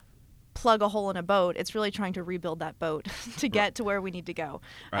plug a hole in a boat. It's really trying to rebuild that boat to get to where we need to go.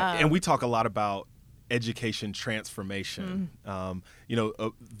 Right. And we talk a lot about education transformation. The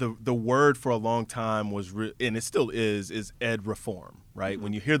word for a long time was, and it still is ed reform, right?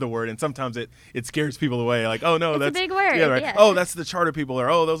 When you hear the word, and sometimes it scares people away, like, oh no, that's a big word. Yeah, right. Yeah. Oh, that's the charter people, or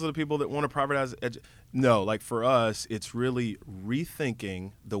oh, those are the people that want to privatize No, like for us, it's really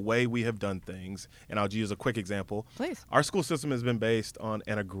rethinking the way we have done things. And I'll use a quick example. Please. Our school system has been based on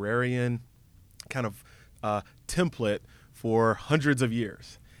an agrarian kind of template for hundreds of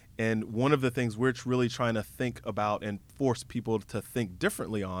years. And one of the things we're really trying to think about and force people to think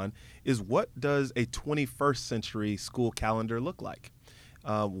differently on is, what does a 21st century school calendar look like?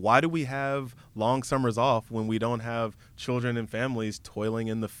 Why do we have long summers off when we don't have children and families toiling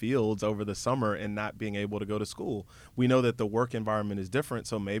in the fields over the summer and not being able to go to school? We know that the work environment is different,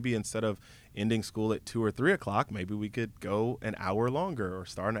 so maybe instead of ending school at 2 or 3 o'clock, maybe we could go an hour longer or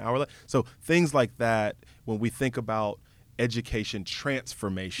start an hour later. So things like that, when we think about education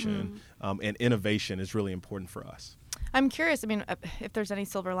transformation and innovation, is really important for us. I'm curious, I mean, if there's any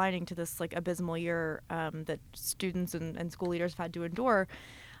silver lining to this like abysmal year that students and school leaders have had to endure.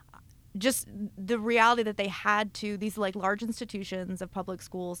 Just the reality that they had to, these like large institutions of public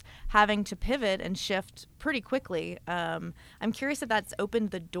schools having to pivot and shift pretty quickly. I'm curious if that's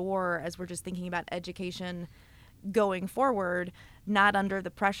opened the door as we're just thinking about education going forward, not under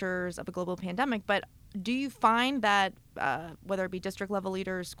the pressures of a global pandemic, but do you find that whether it be district level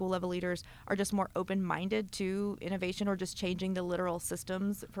leaders, school level leaders, are just more open-minded to innovation or just changing the literal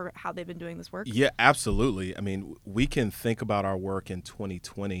systems for how they've been doing this work? Yeah, absolutely. I mean, we can think about our work in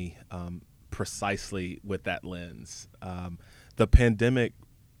 2020 precisely with that lens. The pandemic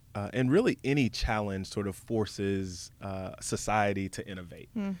and really any challenge sort of forces society to innovate.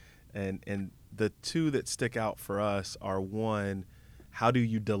 And the two that stick out for us are, one, how do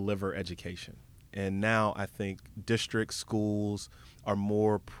you deliver education? And now I think district schools are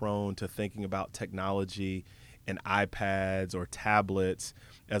more prone to thinking about technology and iPads or tablets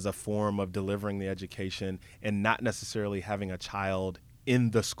as a form of delivering the education, and not necessarily having a child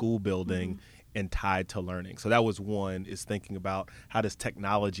in the school building and tied to learning. So that was one, is thinking about how does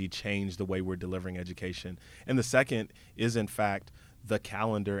technology change the way we're delivering education. And the second is, in fact, the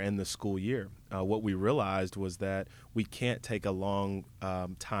calendar and the school year. What we realized was that we can't take a long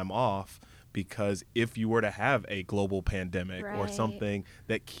time off, because if you were to have a global pandemic or something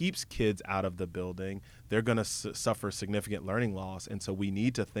that keeps kids out of the building, they're going to suffer significant learning loss. And so we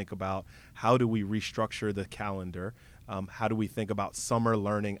need to think about, how do we restructure the calendar? How do we think about summer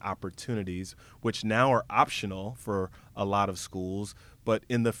learning opportunities, which now are optional for a lot of schools, but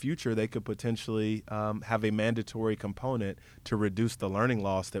in the future they could potentially have a mandatory component to reduce the learning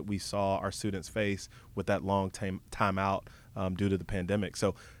loss that we saw our students face with that long time out due to the pandemic.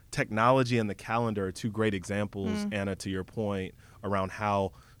 So technology and the calendar are two great examples, Anna, to your point, around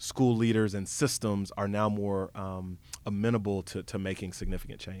how school leaders and systems are now more amenable to making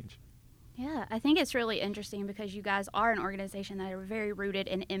significant change. Yeah, I think it's really interesting because you guys are an organization that are very rooted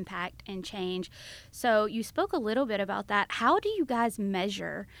in impact and change. So you spoke a little bit about that. How do you guys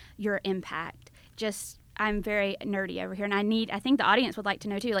measure your impact? I'm very nerdy over here, and I think the audience would like to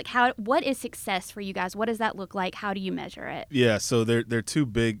know too. Like, what is success for you guys? What does that look like? How do you measure it? Yeah, so there are two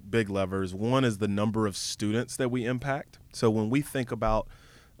big levers. One is the number of students that we impact. So when we think about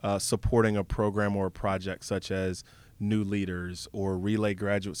supporting a program or a project such as New Leaders or Relay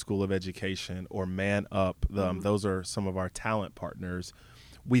Graduate School of Education or Man Up, those are some of our talent partners.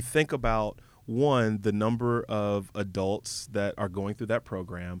 We think about, one, the number of adults that are going through that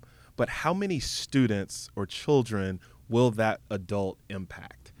program, but how many students or children will that adult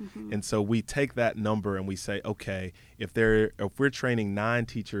impact? And so we take that number and we say, okay, if we're training 9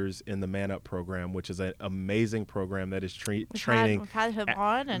 teachers in the Man Up program, which is an amazing program that is training we've had him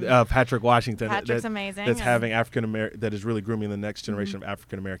on, and Patrick Washington, Patrick's amazing, that's having that is really grooming the next generation of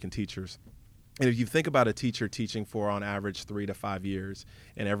African American teachers. And if you think about a teacher teaching for, on average, 3 to 5 years,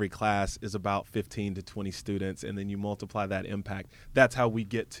 and every class is about 15 to 20 students, and then you multiply that impact, that's how we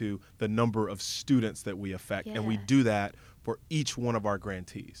get to the number of students that we affect. Yeah. And we do that for each one of our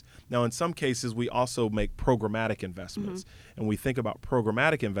grantees. Now, in some cases, we also make programmatic investments. And we think about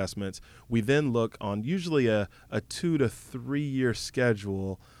programmatic investments, we then look on usually a 2 to 3 year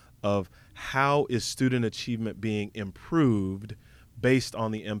schedule of how is student achievement being improved based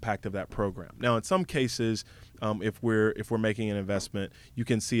on the impact of that program. Now, in some cases, if we're making an investment, you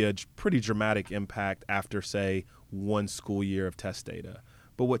can see a pretty dramatic impact after, say, 1 school year of test data.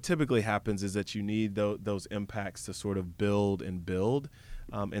 But what typically happens is that you need those impacts to sort of build.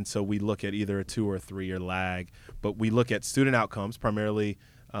 And so we look at either a 2 or 3 year lag, but we look at student outcomes, primarily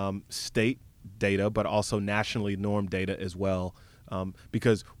state data, but also nationally normed data as well.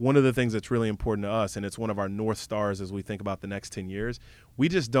 Because one of the things that's really important to us, and it's one of our North Stars as we think about the next 10 years, we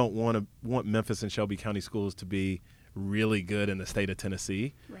just don't want Memphis and Shelby County schools to be really good in the state of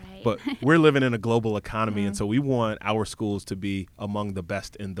Tennessee. Right. But we're living in a global economy, and so we want our schools to be among the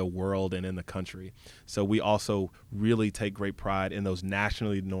best in the world and in the country. So we also really take great pride in those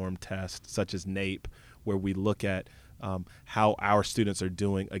nationally normed tests, such as NAEP, where we look at how our students are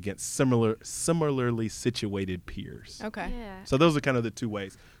doing against similarly situated peers. Okay. Yeah. So those are kind of the two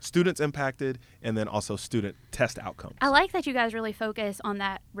ways: students impacted, and then also student test outcomes. I like that you guys really focus on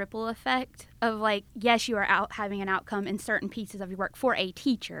that ripple effect of, like, yes, you are out having an outcome in certain pieces of your work for a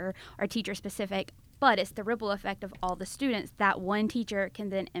teacher or teacher specific, but it's the ripple effect of all the students that one teacher can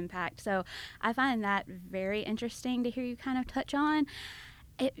then impact. So I find that very interesting to hear you kind of touch on.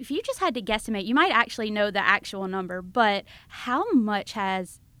 If you just had to guesstimate, you might actually know the actual number, but how much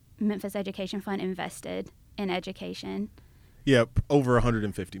has Memphis Education Fund invested in education? Yeah, over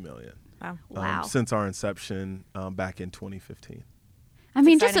 $150 million. Wow. Since our inception back in 2015. I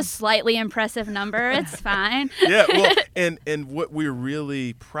mean, exciting. just a slightly impressive number. It's fine. Yeah, well, and what we're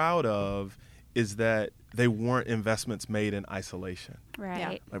really proud of is that they weren't investments made in isolation.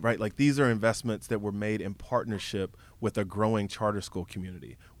 Right. Right? Like, these are investments that were made in partnership with a growing charter school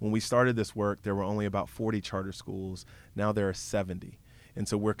community. When we started this work, there were only about 40 charter schools. Now there are 70. And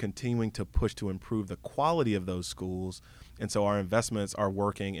so we're continuing to push to improve the quality of those schools. And so our investments are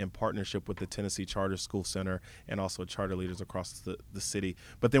working in partnership with the Tennessee Charter School Center and also charter leaders across the city.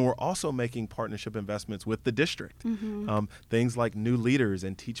 But then we're also making partnership investments with the district. Things like New Leaders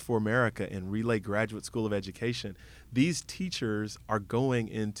and Teach for America and Relay Graduate School of Education. These teachers are going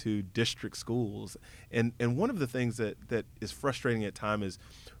into district schools. And one of the things that is frustrating at times is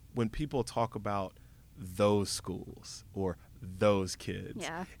when people talk about those schools or those kids.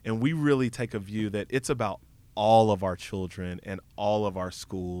 Yeah. And we really take a view that it's about all of our children and all of our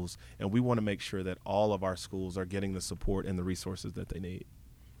schools, and we want to make sure that all of our schools are getting the support and the resources that they need.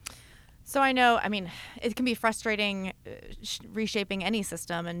 So I know, I mean, it can be frustrating reshaping any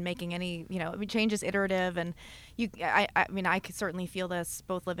system and making any, change is iterative. And I could certainly feel this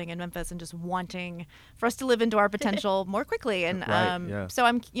both living in Memphis and just wanting for us to live into our potential more quickly. And so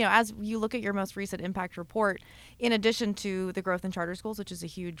I'm, as you look at your most recent impact report, in addition to the growth in charter schools, which is a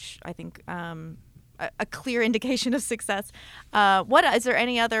huge, I think, a clear indication of success. What is there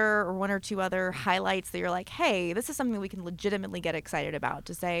any other or one or two other highlights that you're like, hey, this is something that we can legitimately get excited about,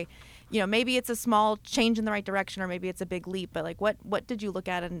 to say, maybe it's a small change in the right direction or maybe it's a big leap, but like what did you look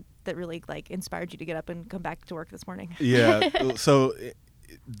at and that really like inspired you to get up and come back to work this morning? Yeah. So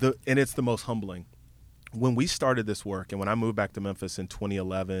it's the most humbling. When we started this work and when I moved back to Memphis in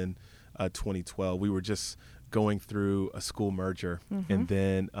 2011, 2012, we were just going through a school merger and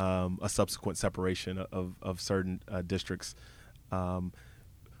then a subsequent separation of certain districts.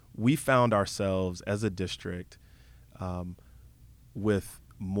 We found ourselves as a district with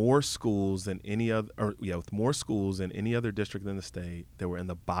more schools than any other, with more schools than any other district in the state that were in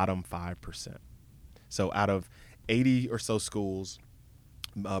the bottom 5%. So out of 80 or so schools,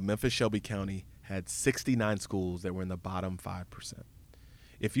 Memphis Shelby County had 69 schools that were in the bottom 5%.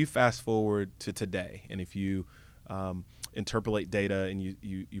 If you fast forward to today, and if you interpolate data and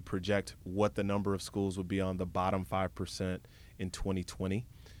you project what the number of schools would be on the bottom 5% in 2020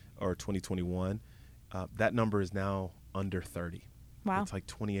 or 2021, that number is now under 30. Wow. It's like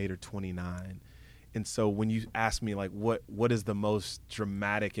 28 or 29. And so when you ask me, like, what is the most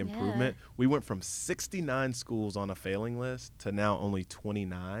dramatic improvement, we went from 69 schools on a failing list to now only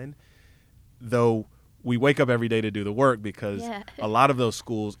 29, though we wake up every day to do the work because a lot of those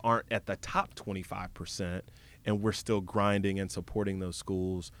schools aren't at the top 25%, and we're still grinding and supporting those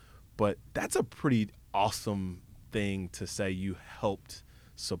schools. But that's a pretty awesome thing to say you helped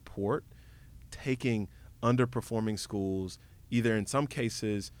support, taking underperforming schools, either in some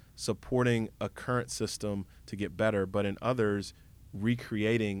cases supporting a current system to get better, but in others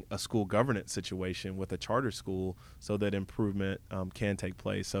recreating a school governance situation with a charter school so that improvement can take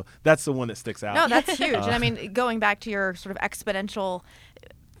place. So that's the one that sticks out. No, that's huge. And I mean, going back to your sort of exponential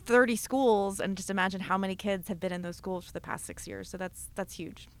 30 schools, and just imagine how many kids have been in those schools for the past 6 years. So that's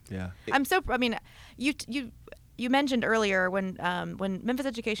huge. Yeah. You mentioned earlier when Memphis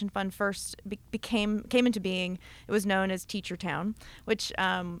Education Fund first came into being, it was known as Teacher Town, which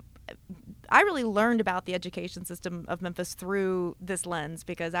I really learned about the education system of Memphis through this lens,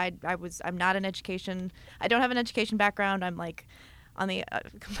 because I'm not an education, I don't have an education background. I'm like on the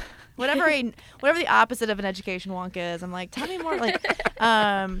whatever the opposite of an education wonk is. I'm like, tell me more. Like,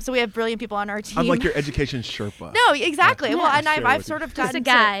 so we have brilliant people on our team. I'm like your education Sherpa. No, exactly. Yeah. Well, and Share I've with sort you. of Just gotten a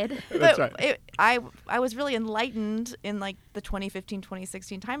guide. That's but right. I was really enlightened in like the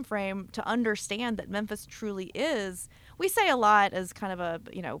 2015-2016 timeframe to understand that Memphis truly is. We say a lot as kind of a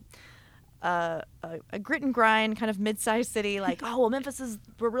a grit and grind kind of mid-sized city, like, oh, well,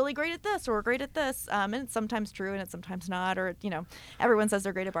 we're really great at this, or we're great at this, and it's sometimes true and it's sometimes not, or everyone says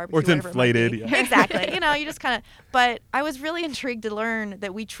they're great at barbecue, or it's inflated. Yeah. Exactly. You just kind of. But I was really intrigued to learn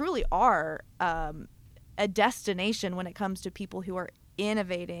that we truly are an a destination when it comes to people who are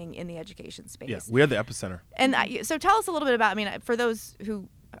innovating in the education space. Yeah, we are the epicenter. And so tell us a little bit about, I mean, for those who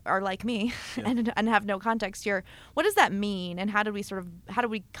are like me and have no context here, what does that mean, and how did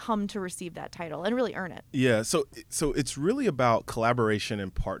we come to receive that title and really earn it? Yeah, so it's really about collaboration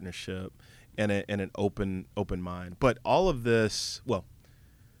and partnership and an open mind. But all of this, well,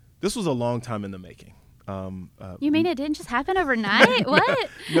 this was a long time in the making. You mean it didn't just happen overnight? What?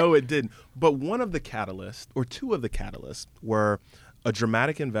 No, it didn't. But one of the catalysts, or two of the catalysts, were a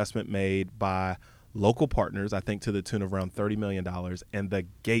dramatic investment made by local partners, I think to the tune of around $30 million, and the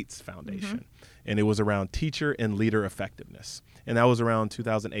Gates Foundation. Mm-hmm. And it was around teacher and leader effectiveness. And that was around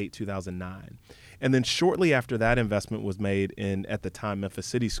 2008, 2009. And then shortly after that investment was made in, at the time, Memphis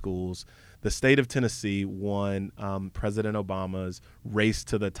City Schools, the state of Tennessee won President Obama's Race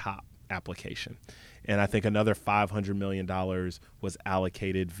to the Top application. And I think another $500 million was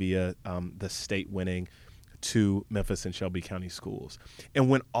allocated via the state winning to Memphis and Shelby County schools. And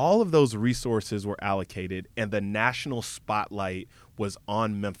when all of those resources were allocated and the national spotlight was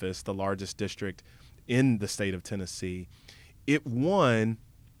on Memphis, the largest district in the state of Tennessee, it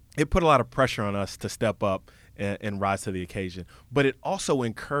put a lot of pressure on us to step up and rise to the occasion. But it also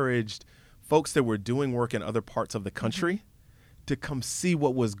encouraged folks that were doing work in other parts of the country to come see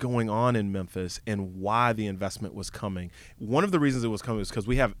what was going on in Memphis and why the investment was coming. One of the reasons it was coming was because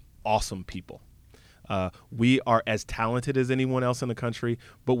we have awesome people. We are as talented as anyone else in the country,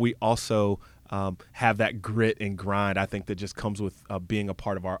 but we also have that grit and grind, I think, that just comes with being a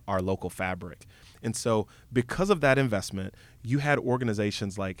part of our local fabric. And so because of that investment, you had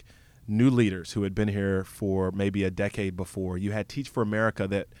organizations like New Leaders who had been here for maybe a decade before. You had Teach for America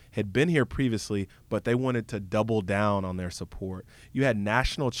that had been here previously, but they wanted to double down on their support. You had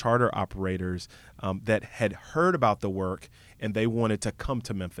national charter operators that had heard about the work and they wanted to come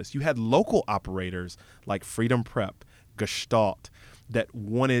to Memphis. You had local operators like Freedom Prep, Gestalt, that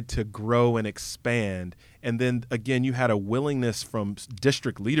wanted to grow and expand. And then again, you had a willingness from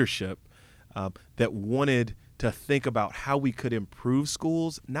district leadership that wanted to think about how we could improve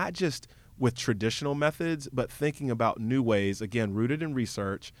schools, not just with traditional methods, but thinking about new ways, again, rooted in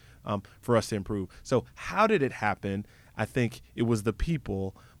research, for us to improve. So how did it happen? I think it was the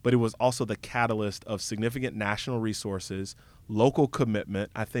people, but it was also the catalyst of significant national resources, local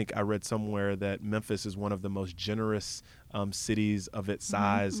commitment. I think I read somewhere that Memphis is one of the most generous cities of its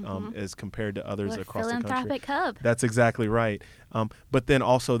size as compared to others across the country. Philanthropic hub. That's exactly right. But then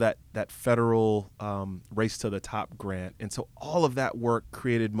also that federal Race to the Top grant. And so all of that work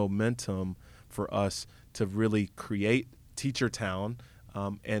created momentum for us to really create Teacher Town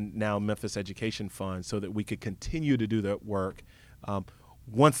and now Memphis Education Fund so that we could continue to do that work.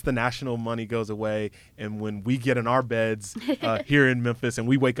 Once the national money goes away and when we get in our beds here in Memphis and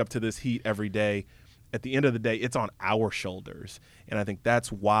we wake up to this heat every day, at the end of the day, it's on our shoulders. And I think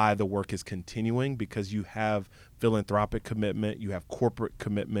that's why the work is continuing, because you have philanthropic commitment, you have corporate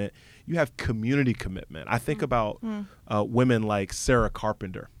commitment, you have community commitment. I think about women like Sarah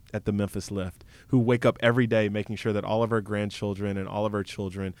Carpenter at the Memphis Lift, who wake up every day making sure that all of her grandchildren and all of her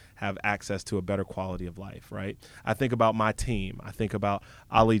children have access to a better quality of life, right? I think about my team. I think about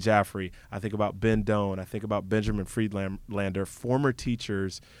Ali Jaffrey. I think about Ben Doan. I think about Benjamin Friedlander, former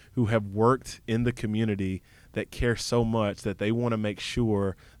teachers who have worked in the community that care so much that they want to make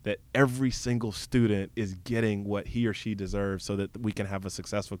sure that every single student is getting what he or she deserves so that we can have a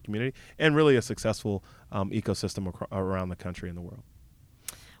successful community and really a successful ecosystem around the country and the world.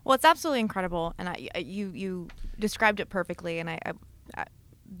 Well, it's absolutely incredible, and you described it perfectly. And I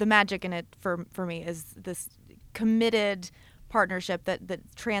the magic in it for me is this committed partnership that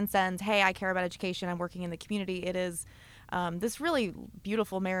transcends. Hey, I care about education. I'm working in the community. It is this really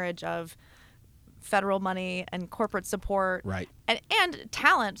beautiful marriage of federal money and corporate support, right, and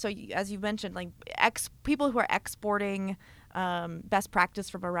talent. So as you mentioned, like people who are exporting best practice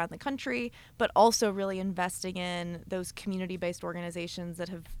from around the country, but also really investing in those community-based organizations that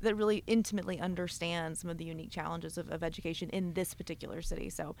really intimately understand some of the unique challenges of education in this particular city.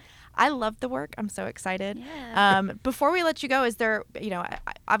 So I love the work. I'm so excited. Yeah. Before we let you go, is there,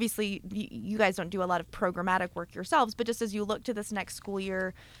 obviously you guys don't do a lot of programmatic work yourselves, but just as you look to this next school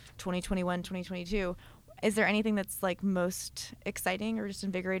year, 2021, 2022, is there anything that's like most exciting or just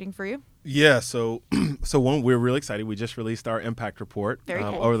invigorating for you? Yeah, so one, we're really excited. We just released our impact report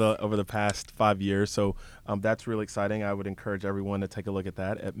over the past 5 years. So that's really exciting. I would encourage everyone to take a look at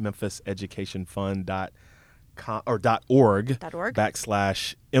that at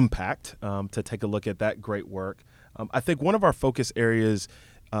memphiseducationfund.org/impact to take a look at that great work. I think one of our focus areas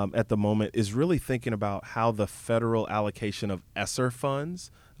at the moment is really thinking about how the federal allocation of ESSER funds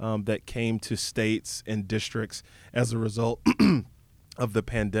that came to states and districts as a result of the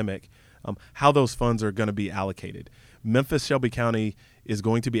pandemic, how those funds are going to be allocated. Memphis Shelby County is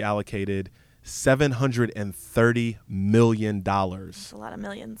going to be allocated $730 million That's a lot of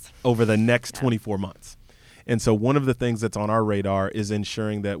millions. over the next 24 months. And so one of the things that's on our radar is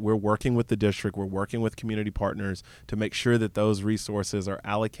ensuring that we're working with the district, we're working with community partners to make sure that those resources are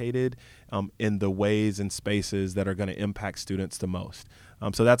allocated in the ways and spaces that are going to impact students the most.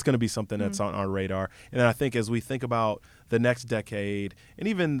 So that's going to be something that's on our radar. And then I think as we think about the next decade and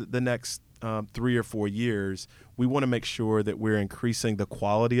even the next 3 or 4 years, we want to make sure that we're increasing the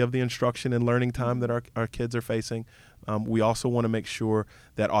quality of the instruction and learning time that our kids are facing. We also want to make sure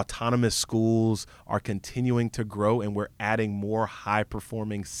that autonomous schools are continuing to grow and we're adding more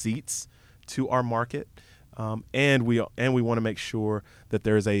high-performing seats to our market. And we want to make sure that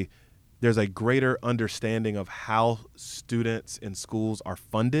there's a greater understanding of how students in schools are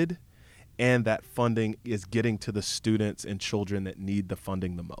funded and that funding is getting to the students and children that need the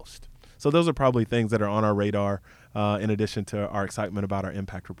funding the most. So those are probably things that are on our radar in addition to our excitement about our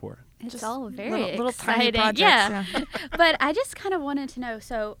impact report. It's Just all very little tiny exciting. projects, Yeah. yeah. But I just kind of wanted to know,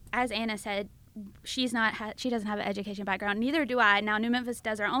 so as Anna said, she doesn't have an education background. Neither do I. Now, New Memphis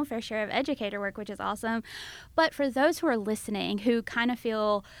does our own fair share of educator work, which is awesome. But for those who are listening, who kind of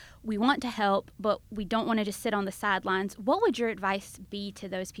feel we want to help, but we don't want to just sit on the sidelines, what would your advice be to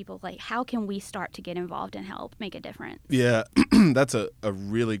those people? Like, how can we start to get involved and help make a difference? Yeah, that's a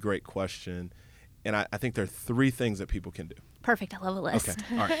really great question. And I think there are 3 things that people can do. Perfect. I love a list.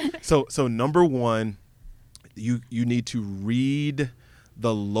 Okay. All right. So number one, you need to read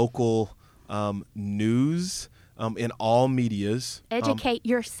the local news in all medias. Educate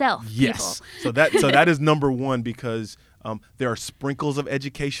yourself, Yes. people. So that is number one because there are sprinkles of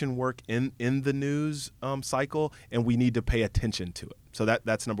education work in the news cycle, and we need to pay attention to it. So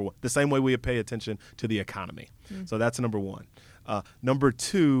that's number one. The same way we pay attention to the economy. So that's number one. Number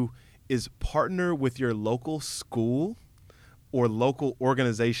 2 is partner with your local school or local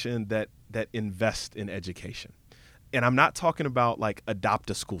organization that invest in education. And I'm not talking about like adopt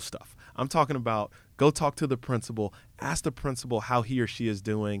a school stuff. I'm talking about go talk to the principal, ask the principal how he or she is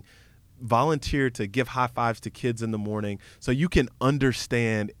doing, volunteer to give high fives to kids in the morning so you can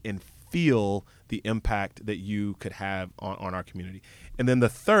understand and feel the impact that you could have on our community. And then the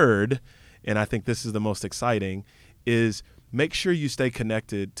third, and I think this is the most exciting, is make sure you stay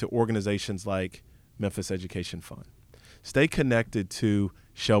connected to organizations like Memphis Education Fund. Stay connected to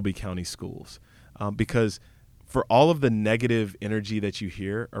Shelby County Schools because for all of the negative energy that you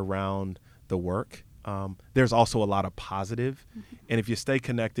hear around the work, there's also a lot of positive. And if you stay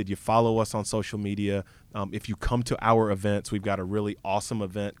connected, you follow us on social media. If you come to our events, we've got a really awesome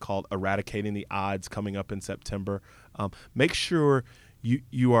event called Eradicating the Odds coming up in September. Make sure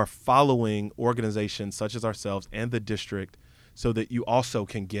you are following organizations such as ourselves and the district so that you also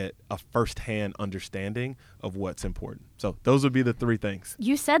can get a firsthand understanding of what's important. So those would be the 3 things.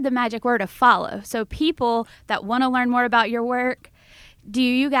 You said the magic word of follow. So people that want to learn more about your work, do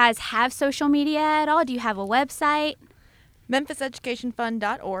you guys have social media at all? Do you have a website?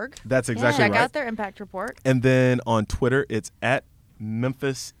 MemphisEducationFund.org. That's exactly Check right. out their impact report. And then on Twitter, it's at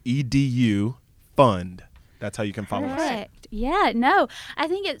Memphis EDU Fund. That's how you can follow us. Perfect. Yeah, no, I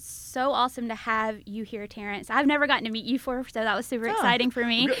think it's so awesome to have you here, Terrence. I've never gotten to meet you before, so that was super exciting for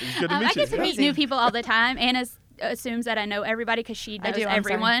me. It's good to meet I you. get to meet Amazing. new people all the time. Anna assumes that I know everybody because she I knows do, I'm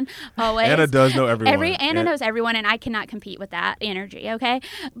sorry. everyone always. Anna does know everyone. Anna knows everyone, and I cannot compete with that energy, okay?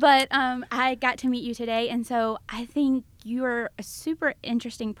 But I got to meet you today, and so I think you're a super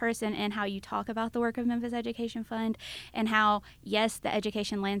interesting person in how you talk about the work of Memphis Education Fund and how, yes, the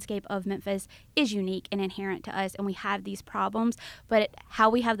education landscape of Memphis is unique and inherent to us, and we have these problems, but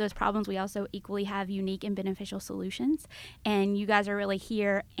how we have those problems, we also equally have unique and beneficial solutions, and you guys are really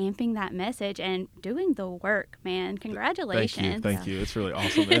here amping that message and doing the work, man. Congratulations. Thank you. It's really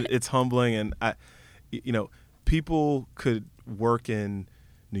awesome. It's humbling, and people could work in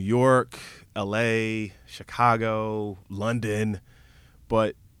New York, LA, Chicago, London,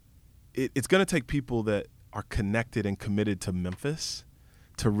 but it's going to take people that are connected and committed to Memphis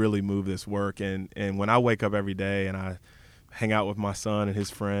to really move this work. And when I wake up every day and I hang out with my son and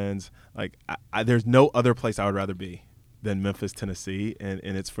his friends, like there's no other place I would rather be than Memphis, Tennessee, and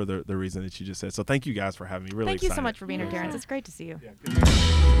it's for the reason that you just said. So thank you guys for having me. Really Thank you excited. so much for being here, Terrence. It's great to see you.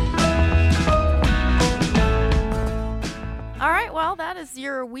 All right, well, that is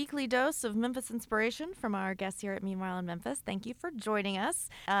your weekly dose of Memphis inspiration from our guests here at Meanwhile in Memphis. Thank you for joining us.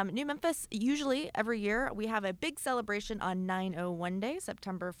 New Memphis, usually every year, we have a big celebration on 901 Day,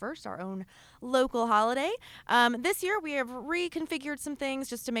 September 1st, our own local holiday. This year, we have reconfigured some things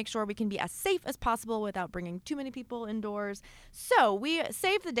just to make sure we can be as safe as possible without bringing too many people indoors. So we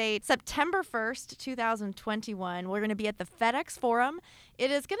saved the date, September 1st, 2021. We're going to be at the FedEx Forum. It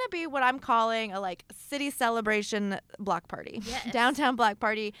is going to be what I'm calling a city celebration block party. Yes. Downtown block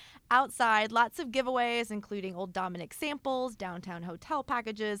party outside. Lots of giveaways, including Old Dominick samples, downtown hotel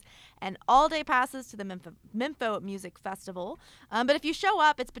packages, and all-day passes to the Mempho Music Festival. But if you show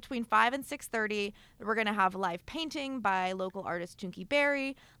up, it's between 5 and 6:30. We're going to have live painting by local artist Tunky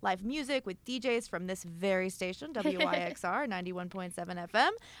Berry, live music with DJs from this very station, WYXR 91.7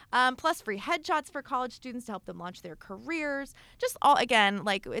 FM, plus free headshots for college students to help them launch their careers. Just all, again,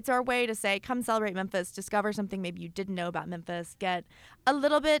 it's our way to say, come celebrate Memphis, discover something maybe you didn't know about Memphis, get a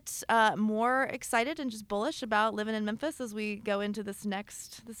little bit more excited and just bullish about living in Memphis as we go into this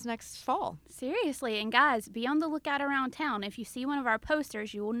next fall. Seriously, and guys, be on the lookout around town. If you see one of our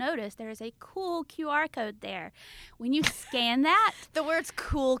posters, you will notice there is a cool QR code there. When you scan that, The words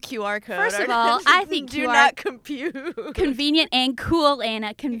 "cool" QR code. First of all, I think do QR not compute. convenient and cool,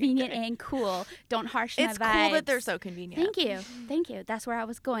 Anna. Convenient and cool. Don't harsh my vibes. It's cool that they're so convenient. Thank you. That's where I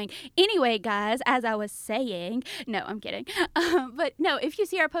was going. Anyway, guys, as I was saying, no, I'm kidding. But no, if you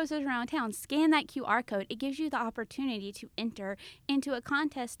see our posters around town, scan that QR code. It gives you the opportunity to enter into a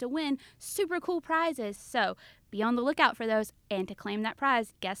contest to win super cool prizes. So be on the lookout for those. And to claim that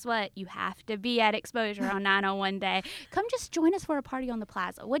prize, guess what? You have to be at Exposure on 901 Day. Come just join us for a party on the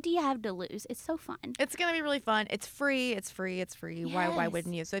plaza. What do you have to lose? It's so fun. It's gonna be really fun. It's free. It's free. Why Yes.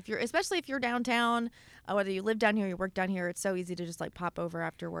 wouldn't you? So especially if you're downtown, whether you live down here or you work down here, it's so easy to just pop over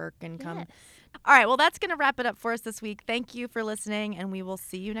after work and come. Yes. All right, well, that's gonna wrap it up for us this week. Thank you for listening, and we will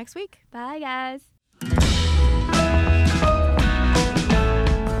see you next week. Bye, guys.